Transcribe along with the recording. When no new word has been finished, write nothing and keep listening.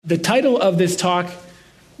The title of this talk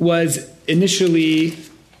was initially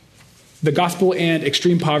The Gospel and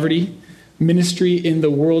Extreme Poverty, Ministry in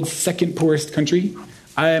the World's Second Poorest Country.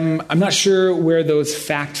 I'm not sure where those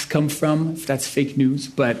facts come from, if that's fake news,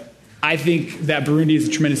 but I think that Burundi is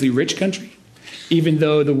a tremendously rich country, even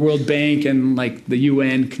though the World Bank and the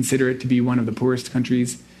UN consider it to be one of the poorest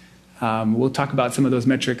countries. We'll talk about some of those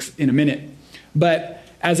metrics in a minute. But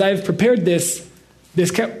as I've prepared this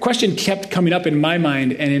question kept coming up in my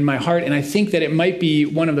mind and in my heart, and I think that it might be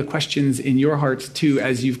one of the questions in your hearts too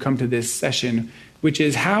as you've come to this session, which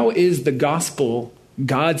is, how is the gospel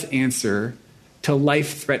God's answer to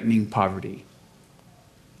life-threatening poverty?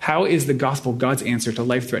 How is the gospel God's answer to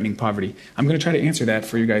life-threatening poverty? I'm going to try to answer that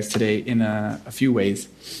for you guys today in a few ways.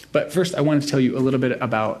 But first, I wanted to tell you a little bit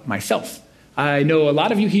about myself. I know a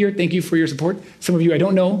lot of you here. Thank you for your support. Some of you I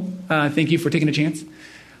don't know. Thank you for taking a chance.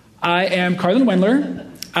 I am Carlan Wendler.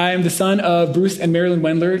 I am the son of Bruce and Marilyn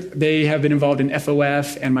Wendler. They have been involved in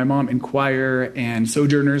FOF and my mom in choir and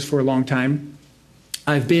Sojourners for a long time.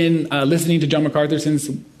 I've been listening to John MacArthur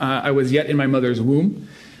since I was yet in my mother's womb.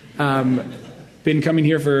 Been coming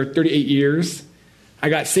here for 38 years. I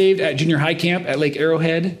got saved at junior high camp at Lake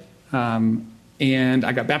Arrowhead, and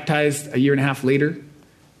I got baptized a year and a half later,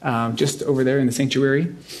 just over there in the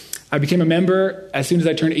sanctuary. I became a member as soon as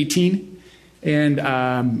I turned 18. And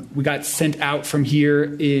we got sent out from here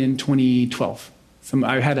in 2012.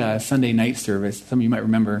 I had a Sunday night service. Some of you might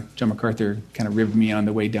remember John MacArthur kind of ribbed me on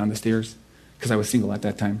the way down the stairs because I was single at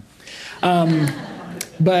that time.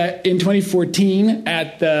 But in 2014,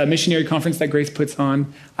 at the missionary conference that Grace puts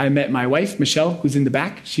on, I met my wife, Michelle, who's in the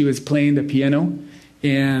back. She was playing the piano,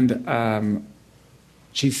 and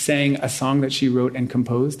she sang a song that she wrote and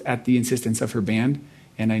composed at the insistence of her band.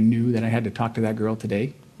 And I knew that I had to talk to that girl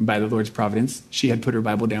today. By the Lord's providence, she had put her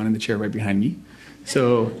Bible down in the chair right behind me.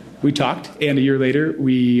 So we talked, and a year later,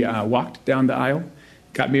 we walked down the aisle,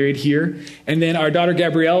 got married here. And then our daughter,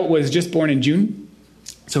 Gabrielle, was just born in June.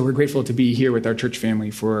 So we're grateful to be here with our church family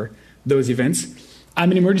for those events. I'm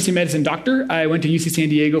an emergency medicine doctor. I went to UC San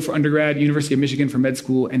Diego for undergrad, University of Michigan for med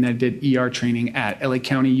school, and then did ER training at LA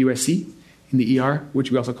County, USC, in the ER, which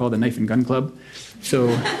we also call the Knife and Gun Club. So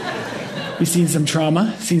we've seen some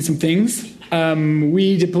trauma, seen some things.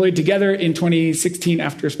 We deployed together in 2016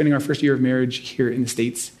 after spending our first year of marriage here in the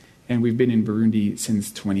States, and we've been in Burundi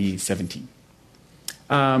since 2017.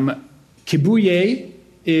 Kibuye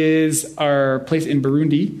is our place in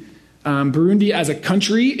Burundi. Burundi as a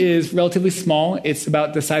country is relatively small. It's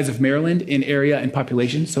about the size of Maryland in area and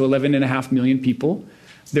population, so 11.5 million people.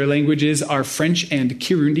 Their languages are French and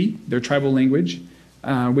Kirundi, their tribal language,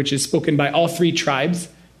 which is spoken by all three tribes,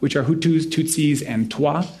 which are Hutus, Tutsis, and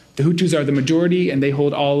Twa. The Hutus are the majority, and they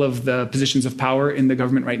hold all of the positions of power in the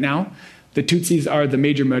government right now. The Tutsis are the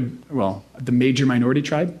major minority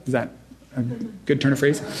tribe. Is that a good turn of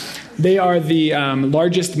phrase? They are the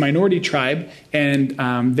largest minority tribe,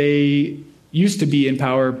 and they used to be in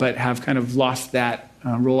power, but have kind of lost that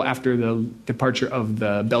role after the departure of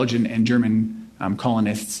the Belgian and German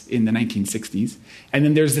colonists in the 1960s. And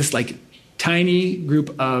then there's this tiny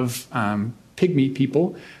group of pygmy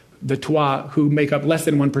people, the Twa, who make up less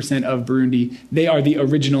than 1% of Burundi. They are the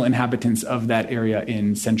original inhabitants of that area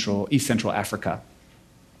in East Central Africa.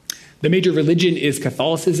 The major religion is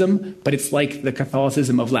Catholicism, but it's like the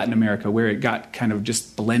Catholicism of Latin America, where it got kind of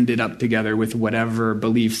just blended up together with whatever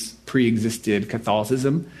beliefs pre-existed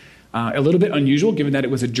Catholicism. A little bit unusual, given that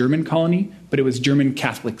it was a German colony, but it was German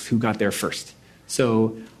Catholics who got there first.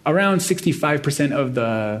 So around 65% of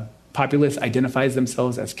the populace identifies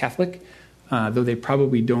themselves as Catholic, though they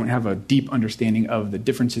probably don't have a deep understanding of the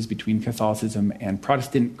differences between Catholicism and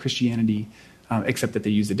Protestant Christianity, except that they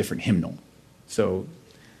use a different hymnal. So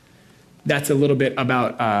that's a little bit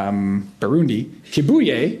about Burundi.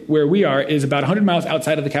 Kibuye, where we are, is about 100 miles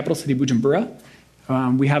outside of the capital city, Bujumbura.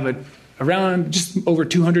 We have around just over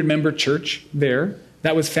 200-member church there.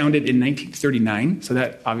 That was founded in 1939, so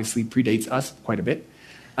that obviously predates us quite a bit.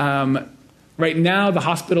 Right now, the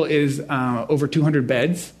hospital is over 200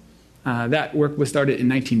 beds. That work was started in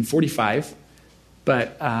 1945,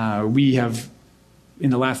 but we have, in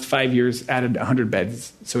the last 5 years, added 100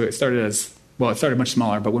 beds. So it started much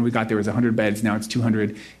smaller, but when we got there, it was 100 beds. Now it's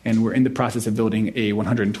 200, and we're in the process of building a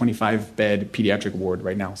 125-bed pediatric ward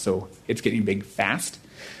right now, so it's getting big fast.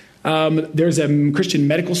 There's a Christian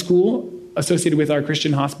medical school associated with our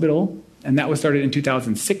Christian hospital, and that was started in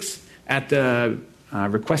 2006 at the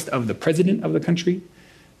request of the president of the country,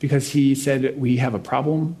 because he said, we have a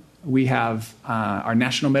problem. We have our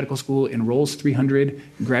national medical school enrolls 300,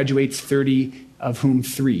 graduates 30, of whom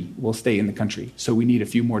 3 will stay in the country. So we need a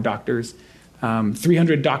few more doctors.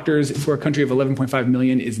 300 doctors for a country of 11.5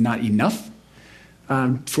 million is not enough.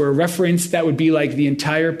 For a reference, that would be like the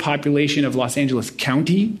entire population of Los Angeles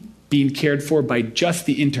County being cared for by just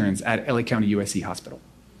the interns at LA County USC Hospital.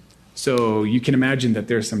 So you can imagine that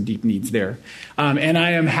there's some deep needs there. And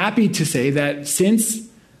I am happy to say that since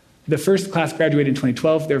the first class graduated in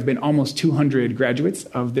 2012, there have been almost 200 graduates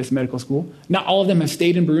of this medical school. Not all of them have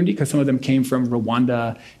stayed in Burundi because some of them came from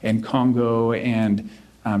Rwanda and Congo and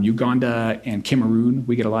Uganda and Cameroon.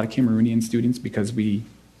 We get a lot of Cameroonian students because we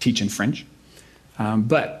teach in French.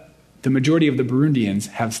 But the majority of the Burundians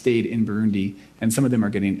have stayed in Burundi, and some of them are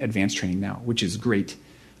getting advanced training now, which is great.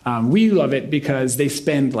 We love it because they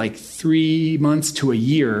spend like 3 months to a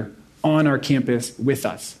year on our campus with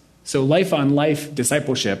us. So life-on-life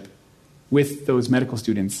discipleship with those medical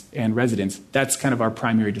students and residents, that's kind of our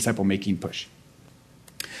primary disciple-making push.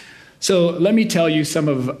 So let me tell you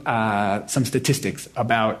some statistics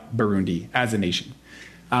about Burundi as a nation.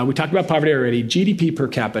 We talked about poverty already. GDP per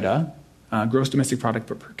capita, gross domestic product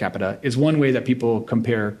per capita, is one way that people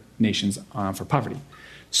compare nations for poverty.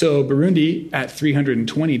 So Burundi, at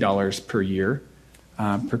 $320 per year,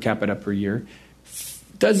 per capita per year,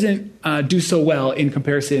 doesn't do so well in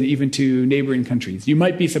comparison even to neighboring countries. You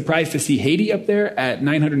might be surprised to see Haiti up there at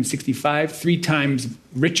 $965, 3 times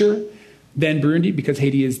richer than Burundi, because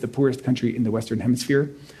Haiti is the poorest country in the Western Hemisphere.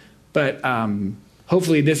 But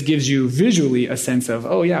hopefully this gives you visually a sense of,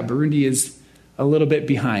 oh yeah, Burundi is a little bit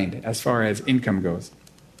behind as far as income goes.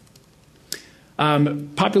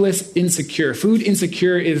 Populace insecure. Food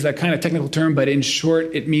insecure is a kind of technical term, but in short,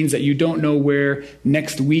 it means that you don't know where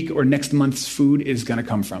next week or next month's food is going to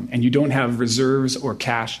come from, and you don't have reserves or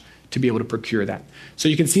cash to be able to procure that. So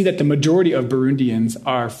you can see that the majority of Burundians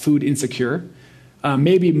are food insecure.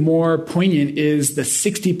 Maybe more poignant is the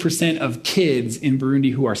 60% of kids in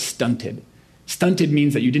Burundi who are stunted. Stunted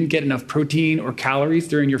means that you didn't get enough protein or calories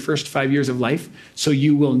during your first 5 years of life, so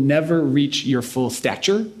you will never reach your full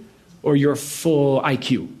stature or your full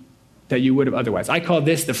IQ that you would have otherwise. I call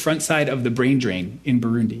this the front side of the brain drain in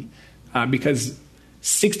Burundi, because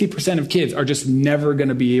 60% of kids are just never going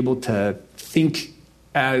to be able to think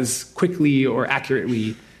as quickly or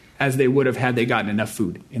accurately as they would have had they gotten enough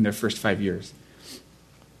food in their first 5 years.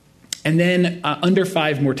 And then under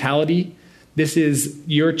 5 mortality, this is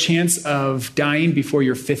your chance of dying before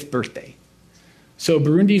your 5th birthday. So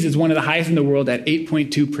Burundi's is one of the highest in the world at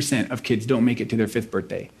 8.2% of kids don't make it to their 5th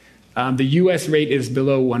birthday. The US rate is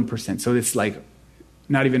below 1%, so it's like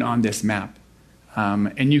not even on this map.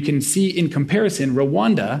 And you can see in comparison,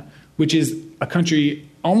 Rwanda, which is a country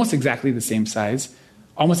almost exactly the same size,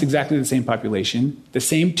 almost exactly the same population, the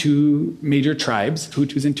same 2 major tribes,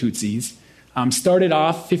 Hutus and Tutsis, started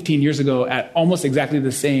off 15 years ago at almost exactly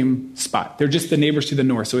the same spot. They're just the neighbors to the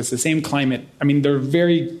north, so it's the same climate. I mean, they're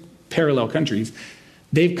very parallel countries.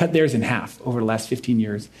 They've cut theirs in half over the last 15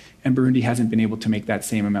 years, and Burundi hasn't been able to make that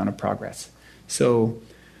same amount of progress. So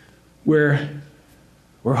we're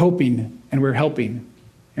hoping, and we're helping,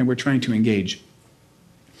 and we're trying to engage.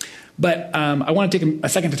 But I want to take a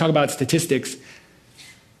second to talk about statistics.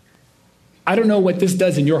 I don't know what this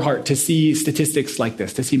does in your heart to see statistics like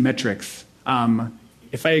this, to see metrics.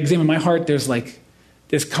 If I examine my heart, there's like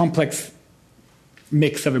this complex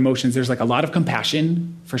mix of emotions. There's like a lot of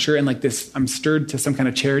compassion, for sure, and like this, I'm stirred to some kind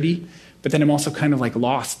of charity, but then I'm also kind of like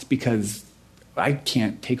lost because I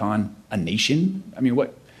can't take on a nation. I mean,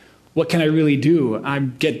 what can I really do?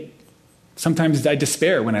 Sometimes I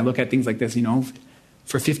despair when I look at things like this. You know,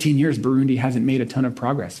 for 15 years, Burundi hasn't made a ton of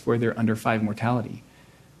progress for their under 5 mortality.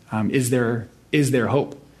 Is there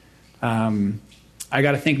hope? I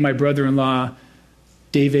got to thank my brother-in-law,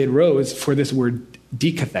 David Rose, for this word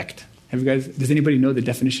decathect. Does anybody know the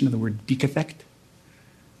definition of the word decathect?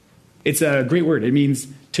 It's a great word. It means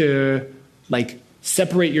to like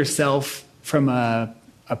separate yourself from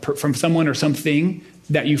from someone or something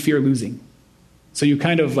that you fear losing. So you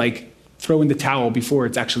kind of like throw in the towel before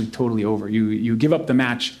it's actually totally over. You give up the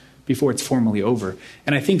match before it's formally over.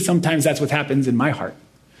 And I think sometimes that's what happens in my heart.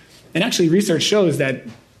 And actually research shows that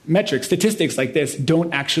statistics like this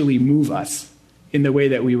don't actually move us in the way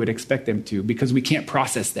that we would expect them to, because we can't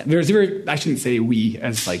process them. I shouldn't say we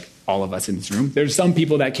as like all of us in this room. There's some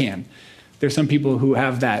people that can. There's some people who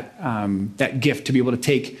have that gift to be able to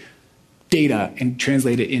take data and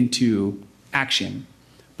translate it into action.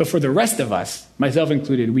 But for the rest of us, myself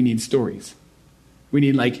included, we need stories. We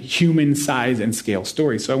need like human size and scale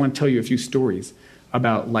stories. So I want to tell you a few stories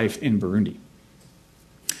about life in Burundi.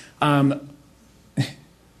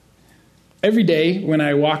 Every day when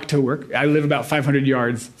I walk to work, I live about 500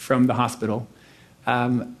 yards from the hospital.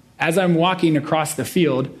 As I'm walking across the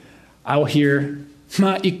field, I'll hear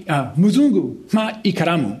Muzungu, ma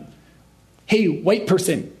ikaramu. Hey, white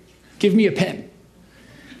person, give me a pen.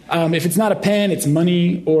 If it's not a pen, it's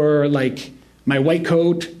money or like my white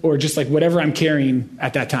coat or just like whatever I'm carrying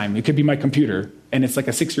at that time. It could be my computer. And it's like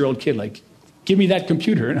a 6-year-old kid, like, give me that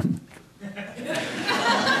computer. And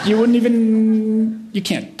you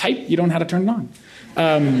can't type. You don't know how to turn it on.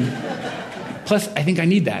 Plus, I think I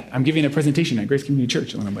need that. I'm giving a presentation at Grace Community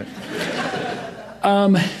Church in a little bit.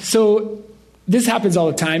 So this happens all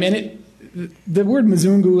the time. And the word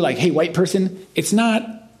Mzungu, like, hey, white person, it's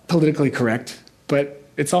not politically correct, but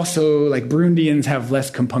it's also like Burundians have less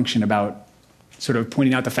compunction about sort of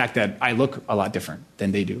pointing out the fact that I look a lot different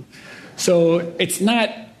than they do. So it's not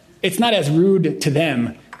as rude to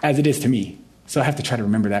them as it is to me. So I have to try to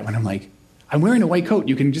remember that when I'm like, I'm wearing a white coat.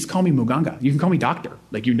 You can just call me Muganga. You can call me doctor.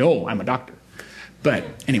 Like, you know I'm a doctor. But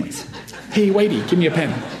anyways, hey, whitey, give me a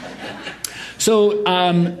pen. So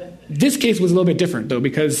this case was a little bit different, though,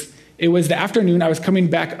 because it was the afternoon. I was coming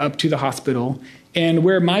back up to the hospital, and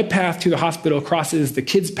where my path to the hospital crosses the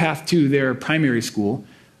kids' path to their primary and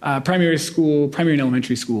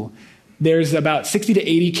elementary school, there's about 60 to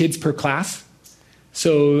 80 kids per class.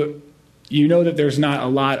 So you know that there's not a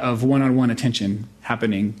lot of one-on-one attention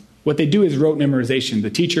happening. What they do is rote memorization. The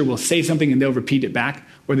teacher will say something and they'll repeat it back,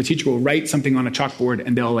 or the teacher will write something on a chalkboard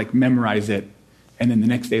and they'll like memorize it, and then the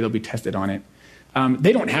next day they'll be tested on it.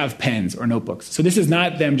 They don't have pens or notebooks. So this is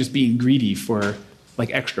not them just being greedy for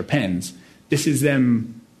like extra pens. This is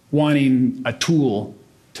them wanting a tool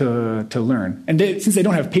to learn. And since they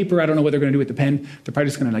don't have paper, I don't know what they're going to do with the pen. They're probably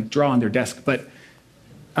just going to like draw on their desk. But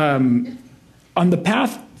on the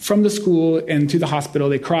path from the school and to the hospital,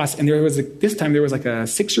 they cross, and this time there was like a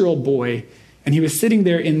 6-year-old boy, and he was sitting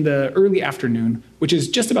there in the early afternoon, which is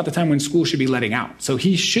just about the time when school should be letting out. So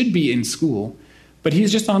he should be in school, but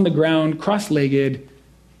he's just on the ground, cross-legged,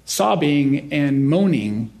 sobbing and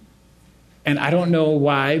moaning. And I don't know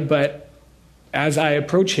why, but as I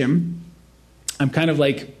approach him, I'm kind of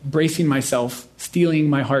like bracing myself, steeling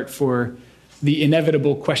my heart for the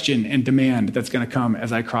inevitable question and demand that's going to come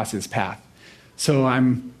as I cross his path. So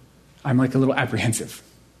I'm like a little apprehensive.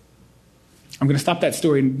 I'm going to stop that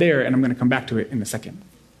story there, and I'm going to come back to it in a second.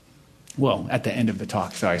 Well, at the end of the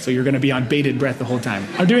talk, sorry. So you're going to be on bated breath the whole time.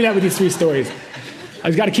 I'm doing that with these 3 stories.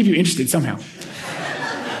 I've got to keep you interested somehow.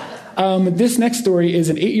 This next story is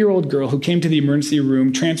an 8-year-old girl who came to the emergency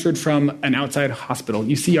room, transferred from an outside hospital.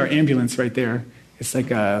 You see our ambulance right there. It's like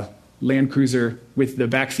a Land Cruiser with the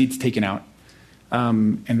back seats taken out.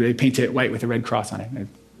 And they paint it white with a red cross on it. I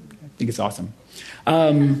think it's awesome.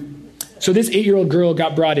 So this 8-year-old girl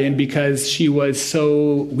got brought in because she was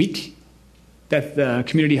so weak that the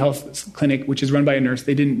community health clinic, which is run by a nurse,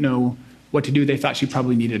 they didn't know what to do. They thought she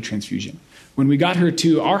probably needed a transfusion. When we got her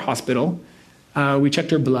to our hospital, we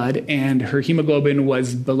checked her blood, and her hemoglobin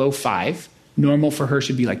was below 5. Normal for her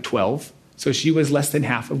should be like 12. So she was less than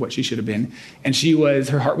half of what she should have been. And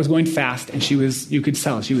her heart was going fast, and you could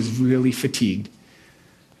tell she was really fatigued.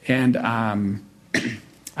 And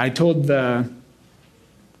I told the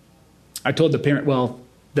parent,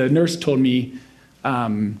 the nurse told me,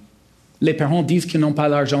 les parents disent qu'ils n'ont pas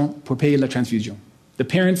l'argent pour payer la transfusion. The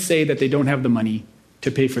parents say that they don't have the money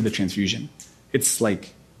to pay for the transfusion. It's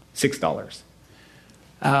like $6.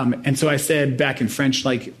 And so I said back in French,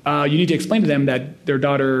 like, you need to explain to them that their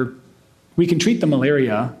daughter, we can treat the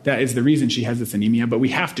malaria, that is the reason she has this anemia, but we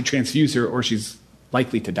have to transfuse her or she's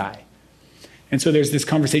likely to die. And so there's this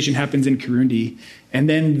conversation happens in Kirundi, and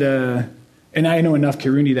then and I know enough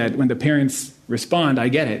Kirundi that when the parents respond, I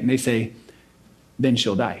get it, and they say, then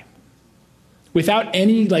she'll die. Without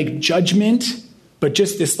any like judgment, but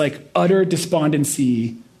just this like utter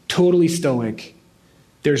despondency, totally stoic.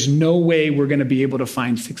 There's no way we're going to be able to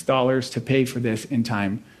find $6 to pay for this in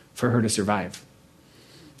time for her to survive.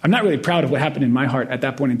 I'm not really proud of what happened in my heart at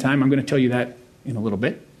that point in time. I'm going to tell you that in a little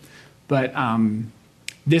bit. But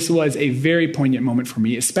this was a very poignant moment for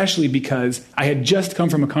me, especially because I had just come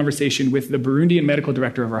from a conversation with the Burundian medical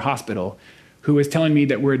director of our hospital, who was telling me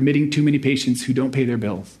that we're admitting too many patients who don't pay their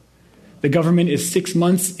bills. The government is 6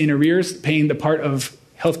 months in arrears paying the part of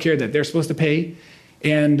healthcare that they're supposed to pay.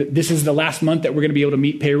 And this is the last month that we're going to be able to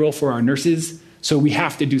meet payroll for our nurses. So we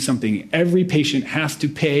have to do something. Every patient has to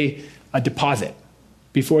pay a deposit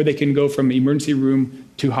before they can go from emergency room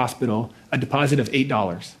to hospital, a deposit of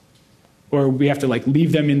 $8. Or we have to like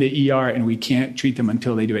leave them in the ER and we can't treat them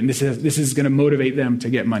until they do it. And this is going to motivate them to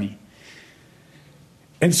get money.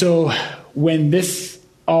 And so when this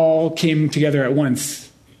all came together at once,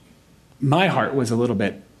 my heart was a little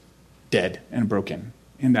bit dead and broken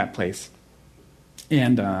in that place.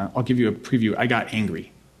 And I'll give you a preview. I got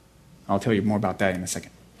angry. I'll tell you more about that in a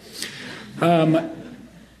second.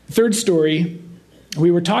 Third story,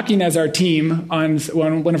 we were talking as our team on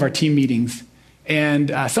one of our team meetings,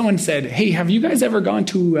 and someone said, hey, have you ever done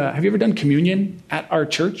communion at our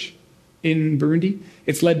church in Burundi?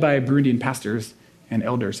 It's led by Burundian pastors and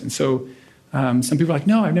elders. And so some people are like,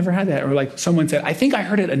 no, I've never had that. Or like someone said, I think I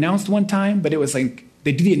heard it announced one time, but it was like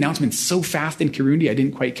they do the announcement so fast in Kirundi, I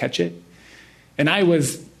didn't quite catch it. And I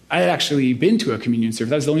had actually been to a communion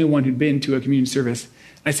service. I was the only one who'd been to a communion service.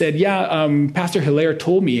 I said, Pastor Hilaire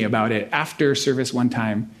told me about it after service one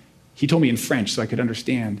time. He told me in French so I could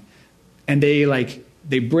understand. And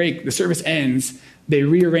the service ends, they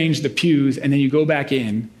rearrange the pews, and then you go back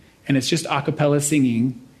in, and it's just a cappella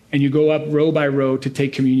singing, and you go up row by row to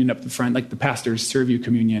take communion up the front, like the pastors serve you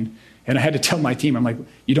communion. And I had to tell my team, I'm like,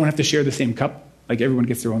 you don't have to share the same cup. Like everyone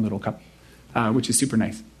gets their own little cup, which is super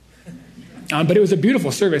nice. But it was a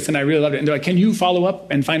beautiful service, and I really loved it. And they're like, can you follow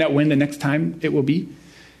up and find out when the next time it will be?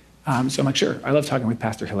 So I'm like, sure. I love talking with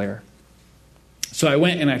Pastor Hilaire. So I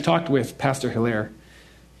went and I talked with Pastor Hilaire,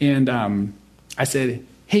 and I said,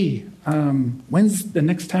 hey, when's the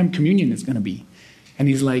next time communion is going to be? And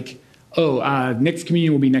he's like, next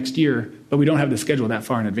communion will be next year, but we don't have the schedule that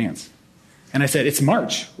far in advance. And I said, it's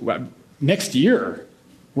March. Next year?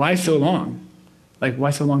 Why so long? Like,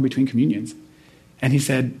 why so long between communions? And he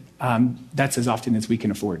said, that's as often as we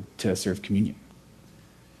can afford to serve communion.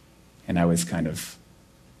 And I was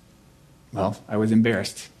I was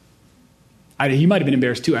embarrassed. He might have been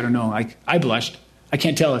embarrassed too, I don't know. I blushed. I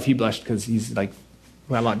can't tell if he blushed because he's a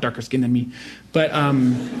lot darker skin than me. But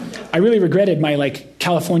I really regretted my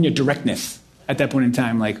California directness at that point in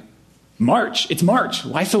time. March, it's March,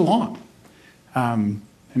 why so long? And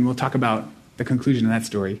we'll talk about the conclusion of that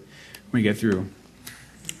story when we get through.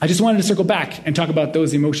 I just wanted to circle back and talk about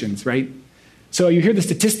those emotions, right? So you hear the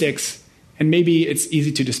statistics, and maybe it's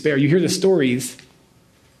easy to despair. You hear the stories.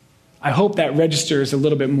 I hope that registers a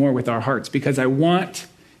little bit more with our hearts, because I want,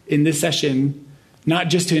 in this session, not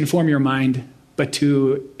just to inform your mind, but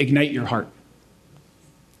to ignite your heart.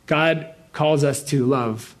 God calls us to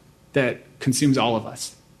love that consumes all of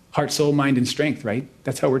us. Heart, soul, mind, and strength, right?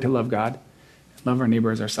 That's how we're to love God. Love our neighbor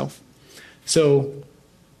as ourselves. So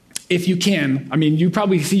if you can, you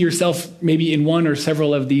probably see yourself maybe in one or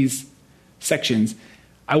several of these sections.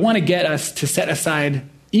 I want to get us to set aside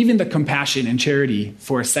even the compassion and charity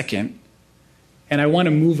for a second. And I want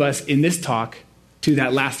to move us in this talk to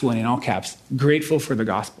that last one in all caps, grateful for the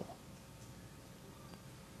gospel.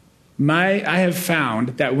 I have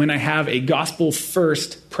found that when I have a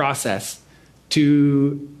gospel-first process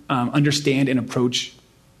to understand and approach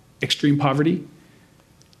extreme poverty,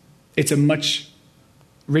 it's a much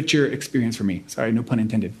richer experience for me. Sorry, no pun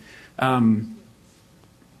intended.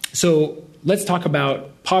 So let's talk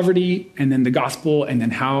about poverty and then the gospel and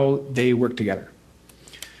then how they work together.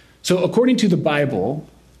 So according to the Bible,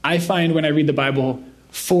 I find when I read the Bible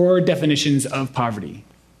 4 definitions of poverty.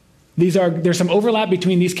 There's some overlap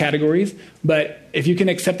between these categories, but if you can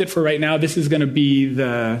accept it for right now, this is going to be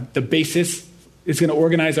the basis. It's going to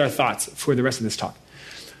organize our thoughts for the rest of this talk.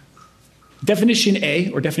 Definition A,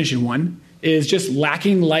 or definition 1, is just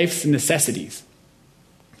lacking life's necessities.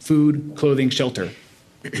 Food, clothing, shelter.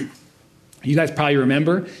 You guys probably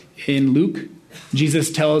remember in Luke,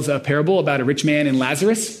 Jesus tells a parable about a rich man and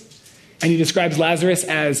Lazarus, and he describes Lazarus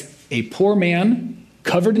as a poor man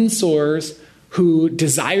covered in sores who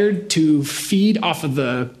desired to feed off of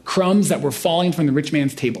the crumbs that were falling from the rich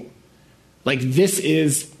man's table.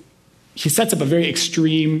 He sets up a very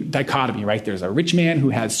extreme dichotomy, right? There's a rich man who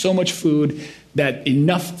has so much food that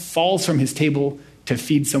enough falls from his table to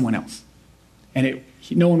feed someone else. And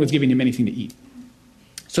no one was giving him anything to eat.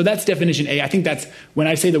 So that's definition A. I think that's, when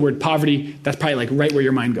I say the word poverty, that's probably right where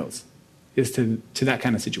your mind goes, is to that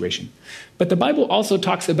kind of situation. But the Bible also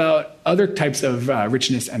talks about other types of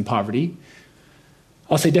richness and poverty.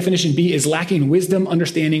 I'll say definition B is lacking wisdom,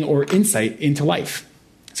 understanding, or insight into life.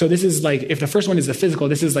 So this is if the first one is the physical,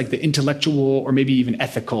 this is the intellectual or maybe even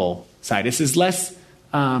ethical side. This is less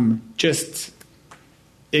just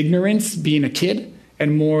ignorance, being a kid,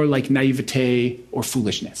 and more naivete or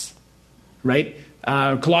foolishness, right?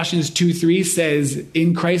 Colossians 2:3 says,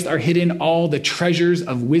 in Christ are hidden all the treasures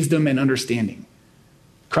of wisdom and understanding.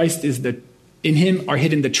 In him are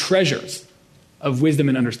hidden the treasures of wisdom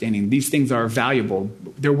and understanding. These things are valuable.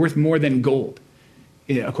 They're worth more than gold,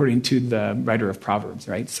 according to the writer of Proverbs,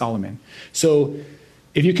 right? Solomon. So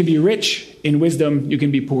if you can be rich in wisdom, you can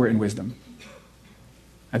be poor in wisdom.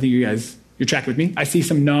 I think you're tracking with me. I see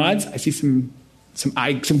some nods. I see some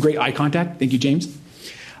great eye contact. Thank you, James.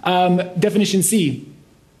 Definition C,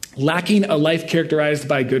 lacking a life characterized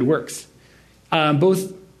by good works.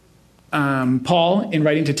 Both Paul in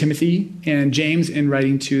writing to Timothy and James in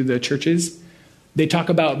writing to the churches, they talk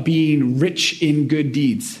about being rich in good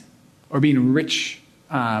deeds, or being rich.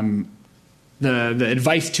 The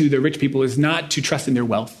advice to the rich people is not to trust in their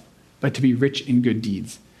wealth, but to be rich in good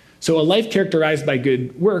deeds. So a life characterized by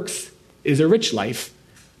good works is a rich life.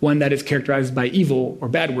 One that is characterized by evil or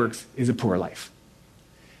bad works is a poor life.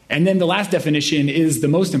 And then the last definition is the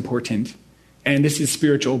most important, and this is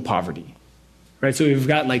spiritual poverty. Right? So we've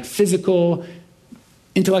got like physical,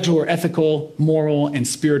 intellectual or ethical, moral, and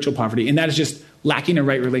spiritual poverty. And that is just lacking a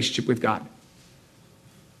right relationship with God.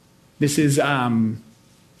 This is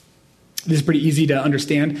pretty easy to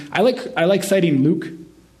understand. I like citing Luke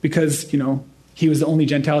because, he was the only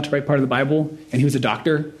Gentile to write part of the Bible, and he was a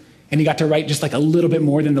doctor, and he got to write just like a little bit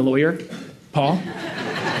more than the lawyer, Paul,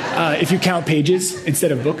 if you count pages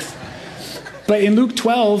instead of books. But in Luke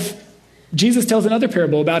 12, Jesus tells another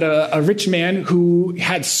parable about a rich man who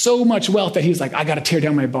had so much wealth that he was like, I got to tear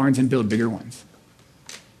down my barns and build bigger ones.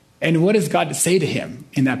 And what does God say to him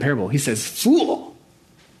in that parable? He says, fool,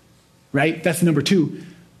 right? That's number 2.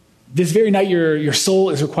 This very night your soul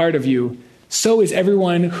is required of you. So is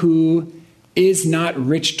everyone who is not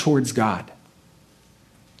rich towards God.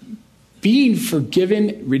 Being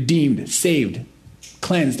forgiven, redeemed, saved,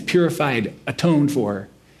 cleansed, purified, atoned for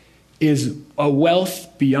is a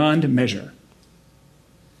wealth beyond measure.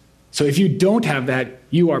 So if you don't have that,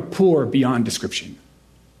 you are poor beyond description.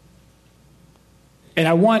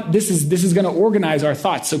 And this is going to organize our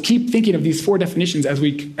thoughts. So keep thinking of these 4 definitions as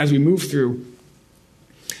we move through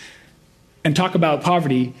and talk about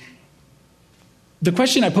poverty. The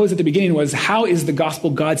question I posed at the beginning was, how is the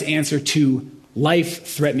gospel God's answer to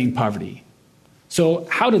life-threatening poverty? So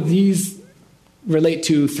how do these relate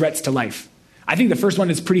to threats to life? I think the first one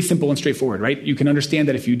is pretty simple and straightforward, right? You can understand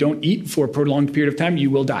that if you don't eat for a prolonged period of time, you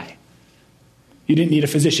will die. You didn't need a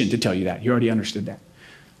physician to tell you that. You already understood that.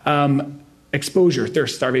 Exposure,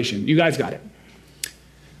 thirst, starvation. You guys got it.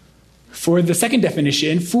 For the second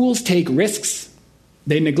definition, fools take risks.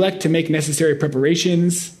 They neglect to make necessary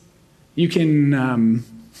preparations. You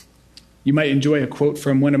might enjoy a quote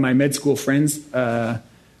from one of my med school friends,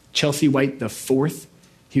 Chelsea White IV.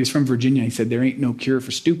 He was from Virginia. He said, there ain't no cure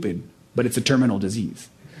for stupid, but it's a terminal disease.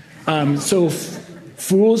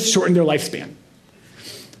 Fools shorten their lifespan.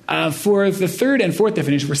 For the third and fourth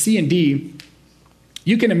definition, for C and D,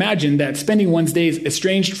 you can imagine that spending one's days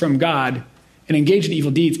estranged from God and engaged in evil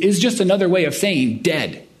deeds is just another way of saying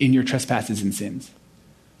dead in your trespasses and sins.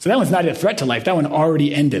 So that one's not a threat to life. That one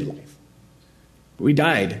already ended life. We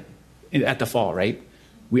died at the fall, right?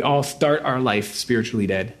 We all start our life spiritually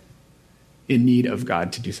dead, in need of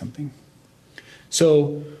God to do something.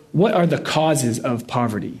 So what are the causes of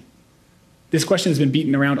poverty? This question has been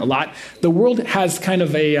beaten around a lot. The world has kind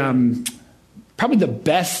of probably the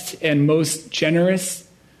best and most generous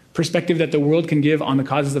perspective that the world can give on the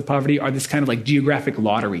causes of poverty are this kind of like geographic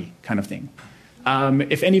lottery kind of thing.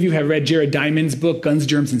 If any of you have read Jared Diamond's book, Guns,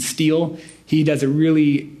 Germs, and Steel, he does a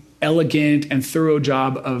really elegant and thorough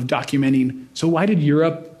job of documenting, so why did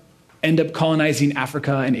Europe end up colonizing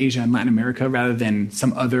Africa and Asia and Latin America rather than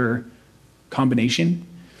some other combination?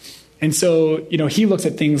 And so, he looks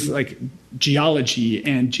at things like geology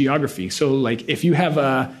and geography. So like if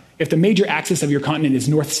the major axis of your continent is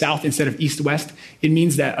north-south instead of east-west, it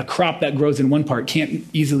means that a crop that grows in one part can't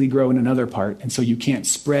easily grow in another part. And so you can't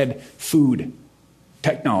spread food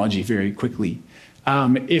technology very quickly.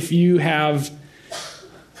 If you have,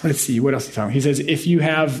 let's see, what else is he talking about? He says, if you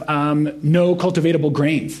have no cultivatable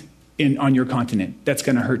grains on your continent, that's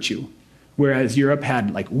going to hurt you. Whereas Europe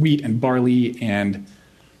had like wheat and barley and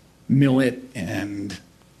millet and,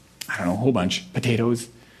 a whole bunch, potatoes.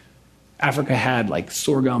 Africa had like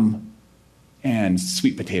sorghum and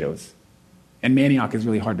sweet potatoes. And manioc is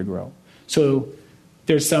really hard to grow. So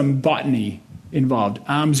there's some botany involved.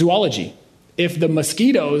 Zoology. If the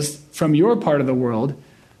mosquitoes from your part of the world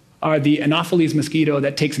are the Anopheles mosquito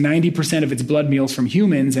that takes 90% of its blood meals from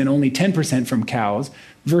humans and only 10% from cows,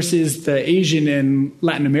 versus the Asian and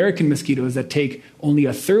Latin American mosquitoes that take only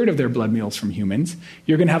a third of their blood meals from humans,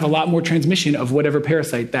 you're going to have a lot more transmission of whatever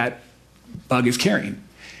parasite that bug is carrying.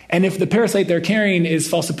 And if the parasite they're carrying is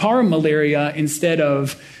falciparum malaria instead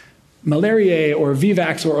of malariae or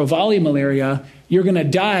vivax or ovale malaria, you're going to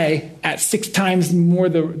die at 6 times more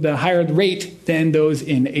the higher rate than those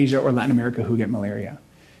in Asia or Latin America who get malaria.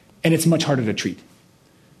 And it's much harder to treat.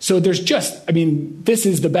 So there's this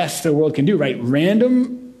is the best the world can do, right?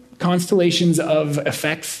 Random constellations of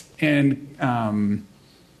effects and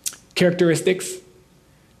characteristics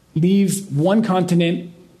leaves one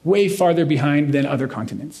continent way farther behind than other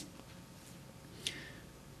continents.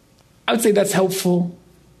 I would say that's helpful.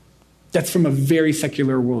 That's from a very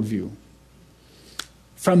secular worldview.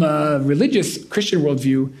 From a religious Christian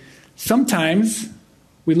worldview, sometimes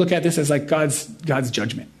we look at this as like God's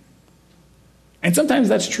judgment. And sometimes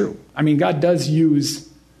that's true. I mean, God does use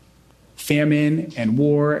famine and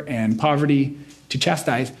war and poverty to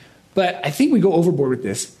chastise, but I think we go overboard with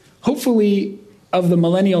this. Hopefully, of the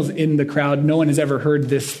millennials in the crowd, no one has ever heard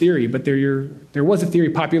this theory, but there was a theory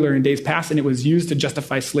popular in days past, and it was used to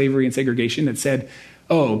justify slavery and segregation that said,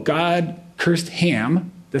 oh, God cursed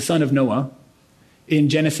Ham, the son of Noah, in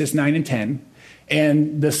Genesis 9 and 10,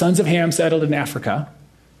 and the sons of Ham settled in Africa,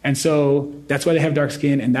 and so that's why they have dark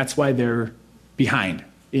skin, and that's why they're behind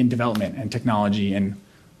in development and technology, and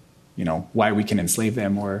why we can enslave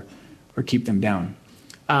them or keep them down.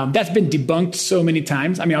 That's been debunked so many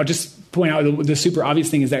times. I mean, I'll just point out the super obvious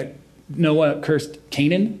thing is that Noah cursed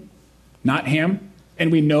Canaan, not Ham,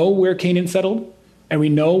 and we know where Canaan settled, and we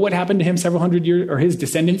know what happened to him several hundred years, or his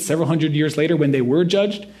descendants several hundred years later when they were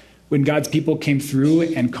judged, when God's people came through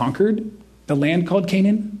and conquered the land called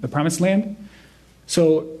Canaan, the promised land.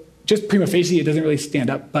 So just prima facie, it doesn't really stand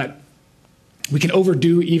up, but we can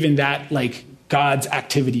overdo even that, like God's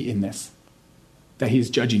activity in this, that he's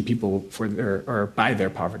judging people for by their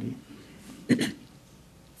poverty.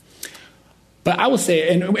 But I will say,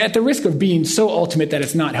 and at the risk of being so ultimate that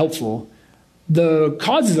it's not helpful, the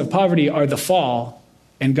causes of poverty are the fall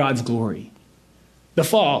and God's glory. The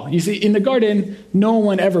fall. You see, in the garden, no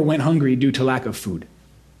one ever went hungry due to lack of food.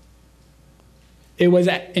 It was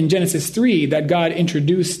in Genesis 3 that God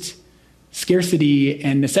introduced scarcity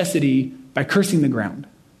and necessity by cursing the ground,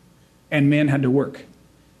 and man had to work.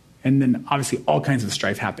 And then obviously all kinds of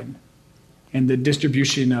strife happened. And the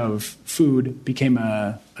distribution of food became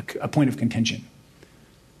a point of contention.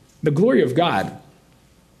 The glory of God,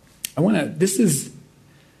 I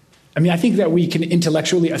think that we can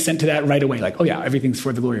intellectually assent to that right away. Like, oh yeah, everything's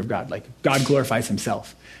for the glory of God. Like, God glorifies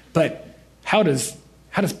himself. But how does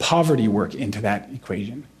poverty work into that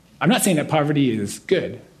equation? I'm not saying that poverty is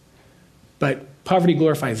good, but poverty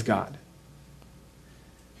glorifies God.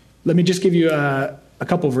 Let me just give you a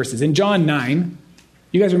couple verses. In John 9,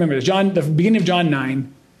 you guys remember this. The beginning of John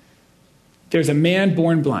 9, there's a man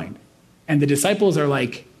born blind. And the disciples are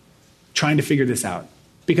like trying to figure this out.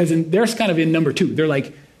 Because they're kind of in number 2. They're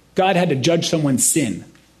like, God had to judge someone's sin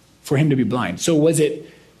for him to be blind. So was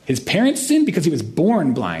it his parents' sin because he was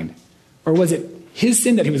born blind? Or was it his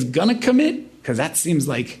sin that he was going to commit? Because that seems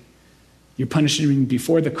like you're punishing him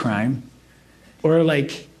before the crime. Or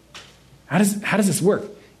like, how does this work?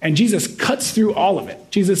 And Jesus cuts through all of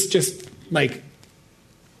it. Jesus just like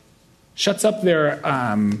shuts up their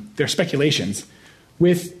speculations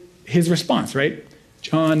with his response, right?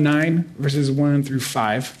 John 9, verses 1 through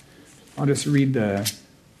 5. I'll just read the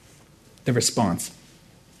response.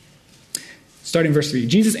 Starting verse 3.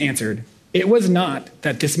 Jesus answered, "It was not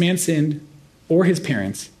that this man sinned or his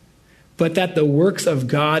parents, but that the works of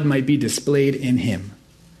God might be displayed in him.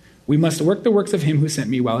 We must work the works of him who sent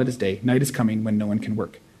me while it is day. Night is coming when no one can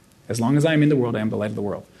work. As long as I am in the world, I am the light of the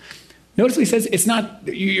world." Notice what he says, it's not,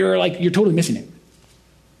 you're totally missing it.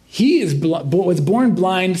 He was born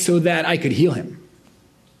blind so that I could heal him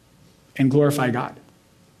and glorify God.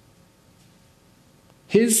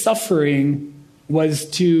 His suffering was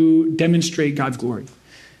to demonstrate God's glory.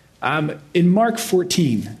 In Mark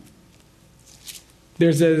 14,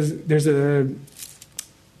 there's a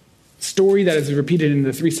story that is repeated in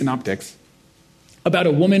the 3 synoptics about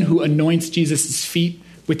a woman who anoints Jesus' feet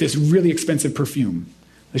with this really expensive perfume.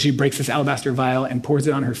 She breaks this alabaster vial and pours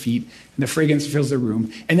it on her feet, and the fragrance fills the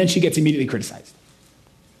room, and then she gets immediately criticized.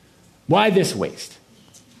 Why this waste?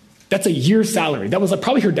 That's a year's salary. That was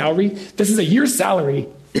probably her dowry. This is a year's salary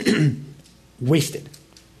wasted.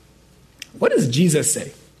 What does Jesus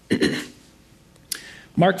say?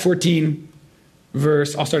 Mark 14, I'll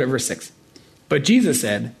start at verse 6. But Jesus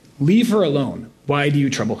said, "Leave her alone. Why do you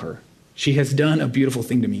trouble her? She has done a beautiful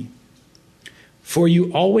thing to me. For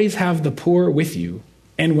you always have the poor with you,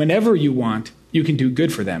 and whenever you want, you can do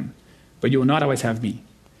good for them, but you will not always have me."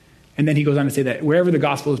 And then he goes on to say that wherever the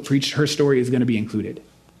gospel is preached, her story is going to be included,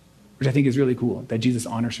 which I think is really cool, that Jesus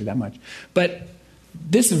honors her that much. But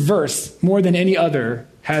this verse, more than any other,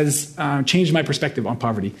 has changed my perspective on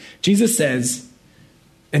poverty. Jesus says,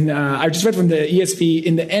 and I just read from the ESV,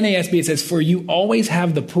 in the NASB it says, "For you always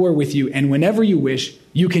have the poor with you, and whenever you wish,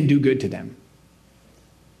 you can do good to them."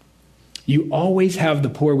 You always have the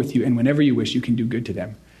poor with you, and whenever you wish, you can do good to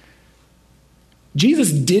them.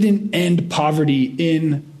 Jesus didn't end poverty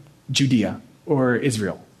in Judea or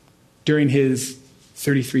Israel during his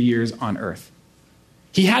 33 years on earth.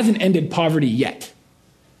 He hasn't ended poverty yet.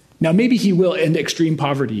 Now, maybe he will end extreme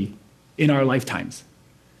poverty in our lifetimes.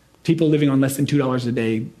 people living on less than $2 a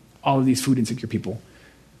day, all of these food insecure people.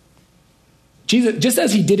 Jesus, just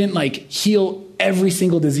as he didn't heal every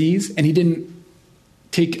single disease, and he didn't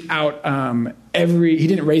take out he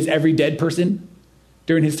didn't raise every dead person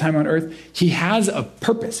during his time on earth, he has a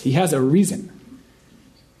purpose. He has a reason.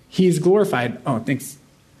 He is glorified. Oh, thanks.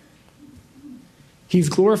 He's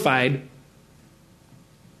glorified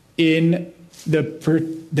in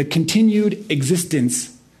the continued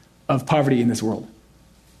existence of poverty in this world,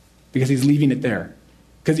 because he's leaving it there.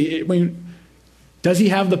 Because does he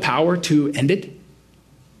have the power to end it?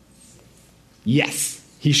 Yes,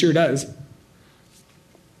 he sure does.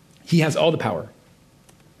 He has all the power.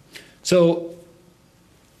 So,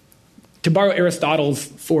 to borrow Aristotle's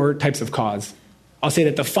 4 types of cause, I'll say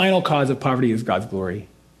that the final cause of poverty is God's glory.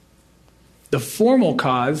 The formal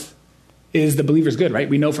cause is the believer's good, right?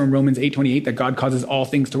 We know from Romans 8:28 that God causes all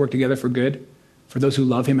things to work together for good for those who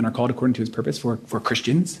love him and are called according to his purpose, for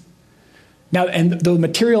Christians. Now, and the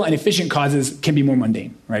material and efficient causes can be more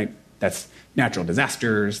mundane, right? That's natural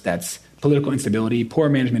disasters, that's political instability, poor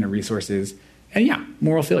management of resources, and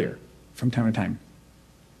moral failure from time to time.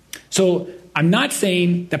 So I'm not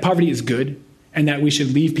saying that poverty is good and that we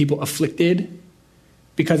should leave people afflicted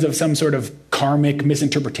because of some sort of karmic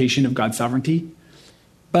misinterpretation of God's sovereignty.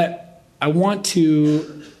 But I want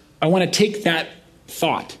to take that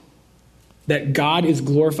thought that God is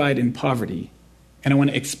glorified in poverty, and I want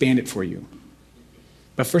to expand it for you.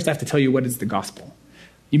 But first I have to tell you what is the gospel.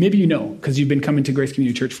 Maybe you know, because you've been coming to Grace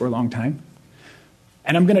Community Church for a long time.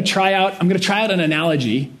 And I'm going to try out an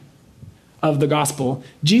analogy of the gospel.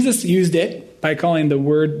 Jesus used it by calling the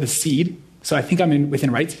word the seed. So I think I'm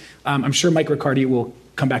within rights. I'm sure Mike Riccardi will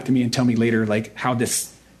come back to me and tell me later how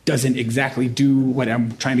this doesn't exactly do what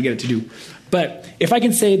I'm trying to get it to do. But if I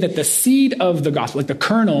can say that the seed of the gospel, the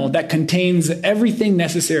kernel that contains everything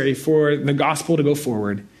necessary for the gospel to go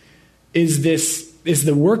forward, is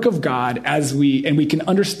the work of God and we can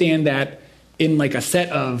understand that in a set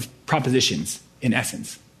of propositions, in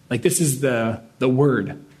essence. This is the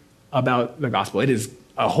word about the gospel. It is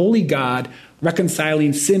a holy God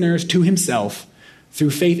reconciling sinners to himself through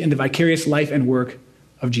faith in the vicarious life and work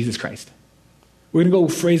of Jesus Christ. We're going to go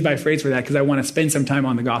phrase by phrase for that because I want to spend some time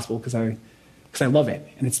on the gospel because I love it,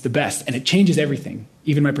 and it's the best, and it changes everything,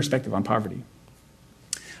 even my perspective on poverty.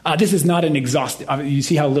 This is not an exhaustive, you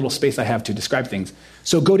see how little space I have to describe things.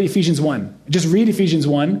 So go to Ephesians 1. Just read Ephesians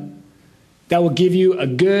 1. That will give you a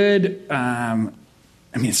good,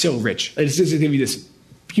 it's so rich. It's just going to give you this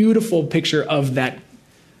beautiful picture of that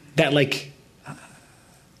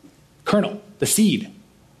kernel, the seed,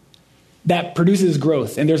 that produces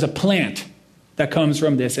growth. And there's a plant that comes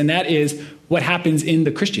from this, and that is what happens in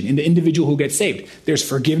the Christian, in the individual who gets saved. There's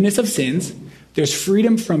forgiveness of sins, there's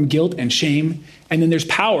freedom from guilt and shame, and then there's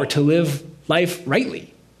power to live life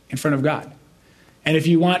rightly in front of God. And if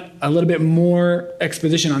you want a little bit more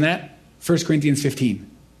exposition on that, 1 Corinthians 15.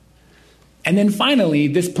 And then finally,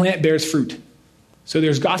 this plant bears fruit. So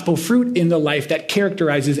there's gospel fruit in the life that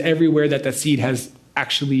characterizes everywhere that the seed has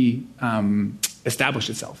actually established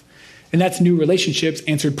itself. And that's new relationships,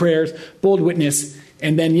 answered prayers, bold witness,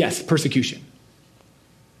 and then, yes, persecution.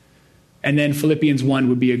 And then Philippians 1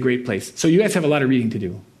 would be a great place. So you guys have a lot of reading to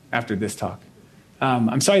do after this talk.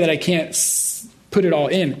 I'm sorry that I can't put it all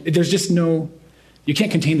in. There's just you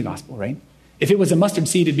can't contain the gospel, right? If it was a mustard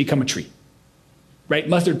seed, it'd become a tree, right?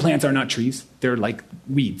 Mustard plants are not trees. They're like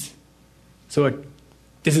weeds. So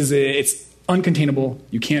it's uncontainable.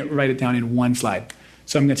 You can't write it down in one slide.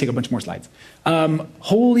 So I'm going to take a bunch more slides.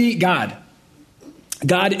 Holy God.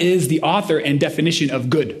 God is the author and definition of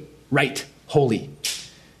good, right, holy.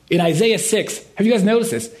 In Isaiah 6, have you guys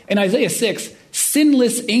noticed this? In Isaiah 6,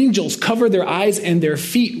 sinless angels cover their eyes and their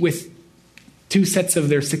feet with 2 sets of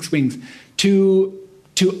their 6 wings to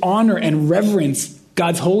honor and reverence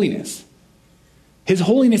God's holiness. His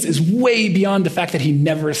holiness is way beyond the fact that he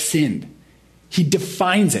never sinned. He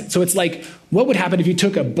defines it. So it's like, what would happen if you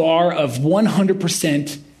took a bar of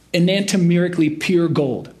 100% enantiomorically pure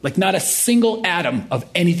gold, like not a single atom of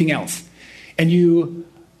anything else, and you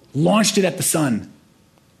launched it at the sun?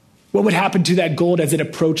 What would happen to that gold as it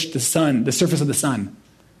approached the sun, the surface of the sun?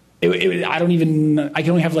 I can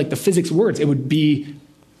only have the physics words. It would be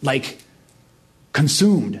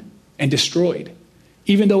consumed and destroyed.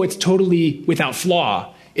 Even though it's totally without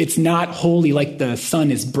flaw, it's not holy like the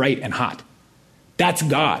sun is bright and hot. That's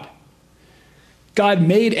God. God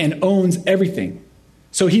made and owns everything.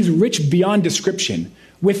 So he's rich beyond description.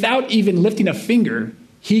 Without even lifting a finger,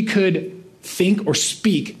 he could think or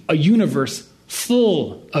speak a universe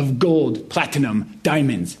full of gold, platinum,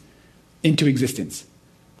 diamonds into existence.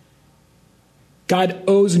 God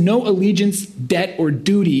owes no allegiance, debt, or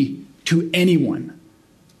duty to anyone.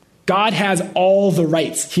 God has all the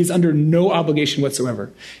rights. He's under no obligation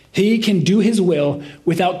whatsoever. He can do his will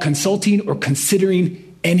without consulting or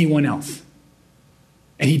considering anyone else.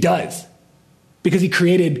 And he does, because he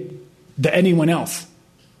created the anyone else.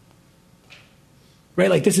 Right?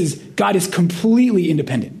 Like God is completely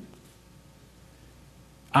independent.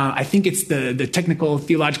 I think it's the technical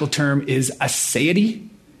theological term is aseity,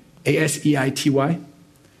 A-S-E-I-T-Y.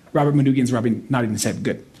 Robert Madugian's nodding his head.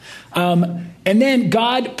 Good. And then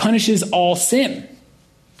God punishes all sin.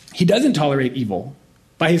 He doesn't tolerate evil.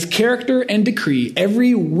 By his character and decree,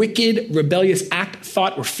 every wicked, rebellious act,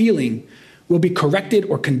 thought, or feeling will be corrected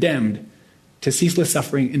or condemned to ceaseless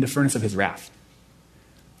suffering in the furnace of his wrath.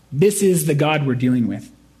 This is the God we're dealing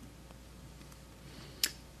with.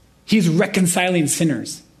 He's reconciling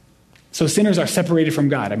sinners. So sinners are separated from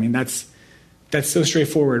God. I mean, that's so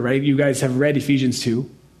straightforward, right? You guys have read Ephesians 2.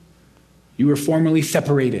 You were formerly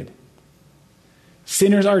separated.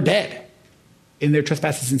 Sinners are dead in their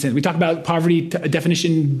trespasses and sins. We talk about poverty,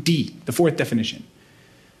 definition D, the fourth definition.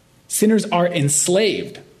 Sinners are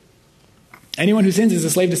enslaved. Anyone who sins is a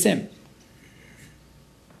slave to sin.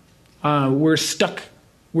 We're stuck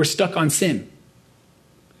on sin.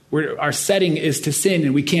 Our setting is to sin,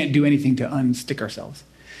 and we can't do anything to unstick ourselves.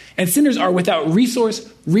 And sinners are without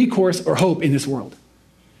resource, recourse, or hope in this world.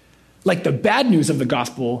 Like, the bad news of the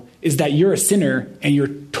gospel is that you're a sinner and you're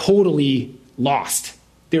totally lost.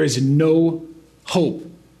 There is no hope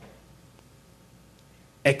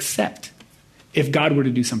except if God were to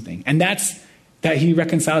do something. And that's that he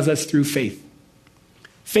reconciles us through faith.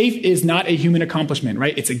 Faith is not a human accomplishment,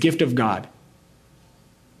 right? It's a gift of God.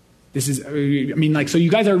 So you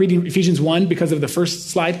guys are reading Ephesians 1 because of the first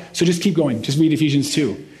slide, so just keep going. Just read Ephesians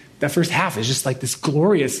 2. That first half is just like this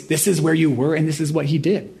glorious, this is where you were and this is what he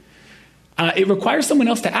did. It requires someone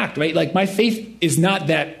else to act, right? Like, my faith is not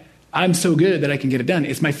that I'm so good that I can get it done.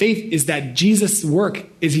 It's my faith is that Jesus' work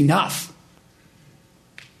is enough.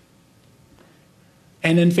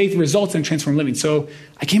 And then faith results in transformed living. So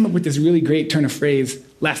I came up with this really great turn of phrase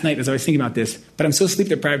last night as I was thinking about this, but I'm so sleep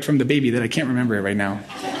deprived from the baby that I can't remember it right now.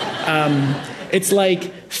 It's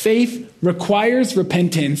like faith requires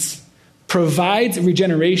repentance, provides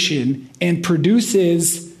regeneration, and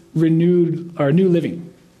produces renewed or new living.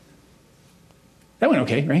 That went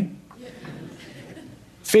okay, right?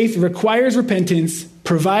 Faith requires repentance,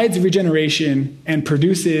 provides regeneration, and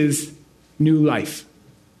produces new life,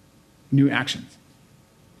 new actions.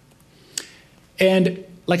 And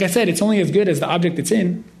like I said, it's only as good as the object it's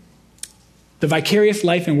in, the vicarious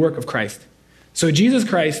life and work of Christ. So Jesus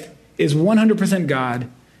Christ is 100% God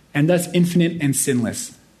and thus infinite and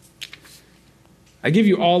sinless. I give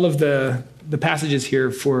you all of the passages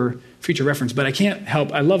here for future reference, but I can't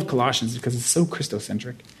help, I love Colossians because it's so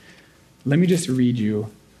Christocentric. Let me just read you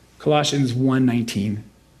Colossians 1:19.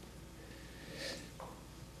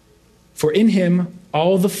 For in him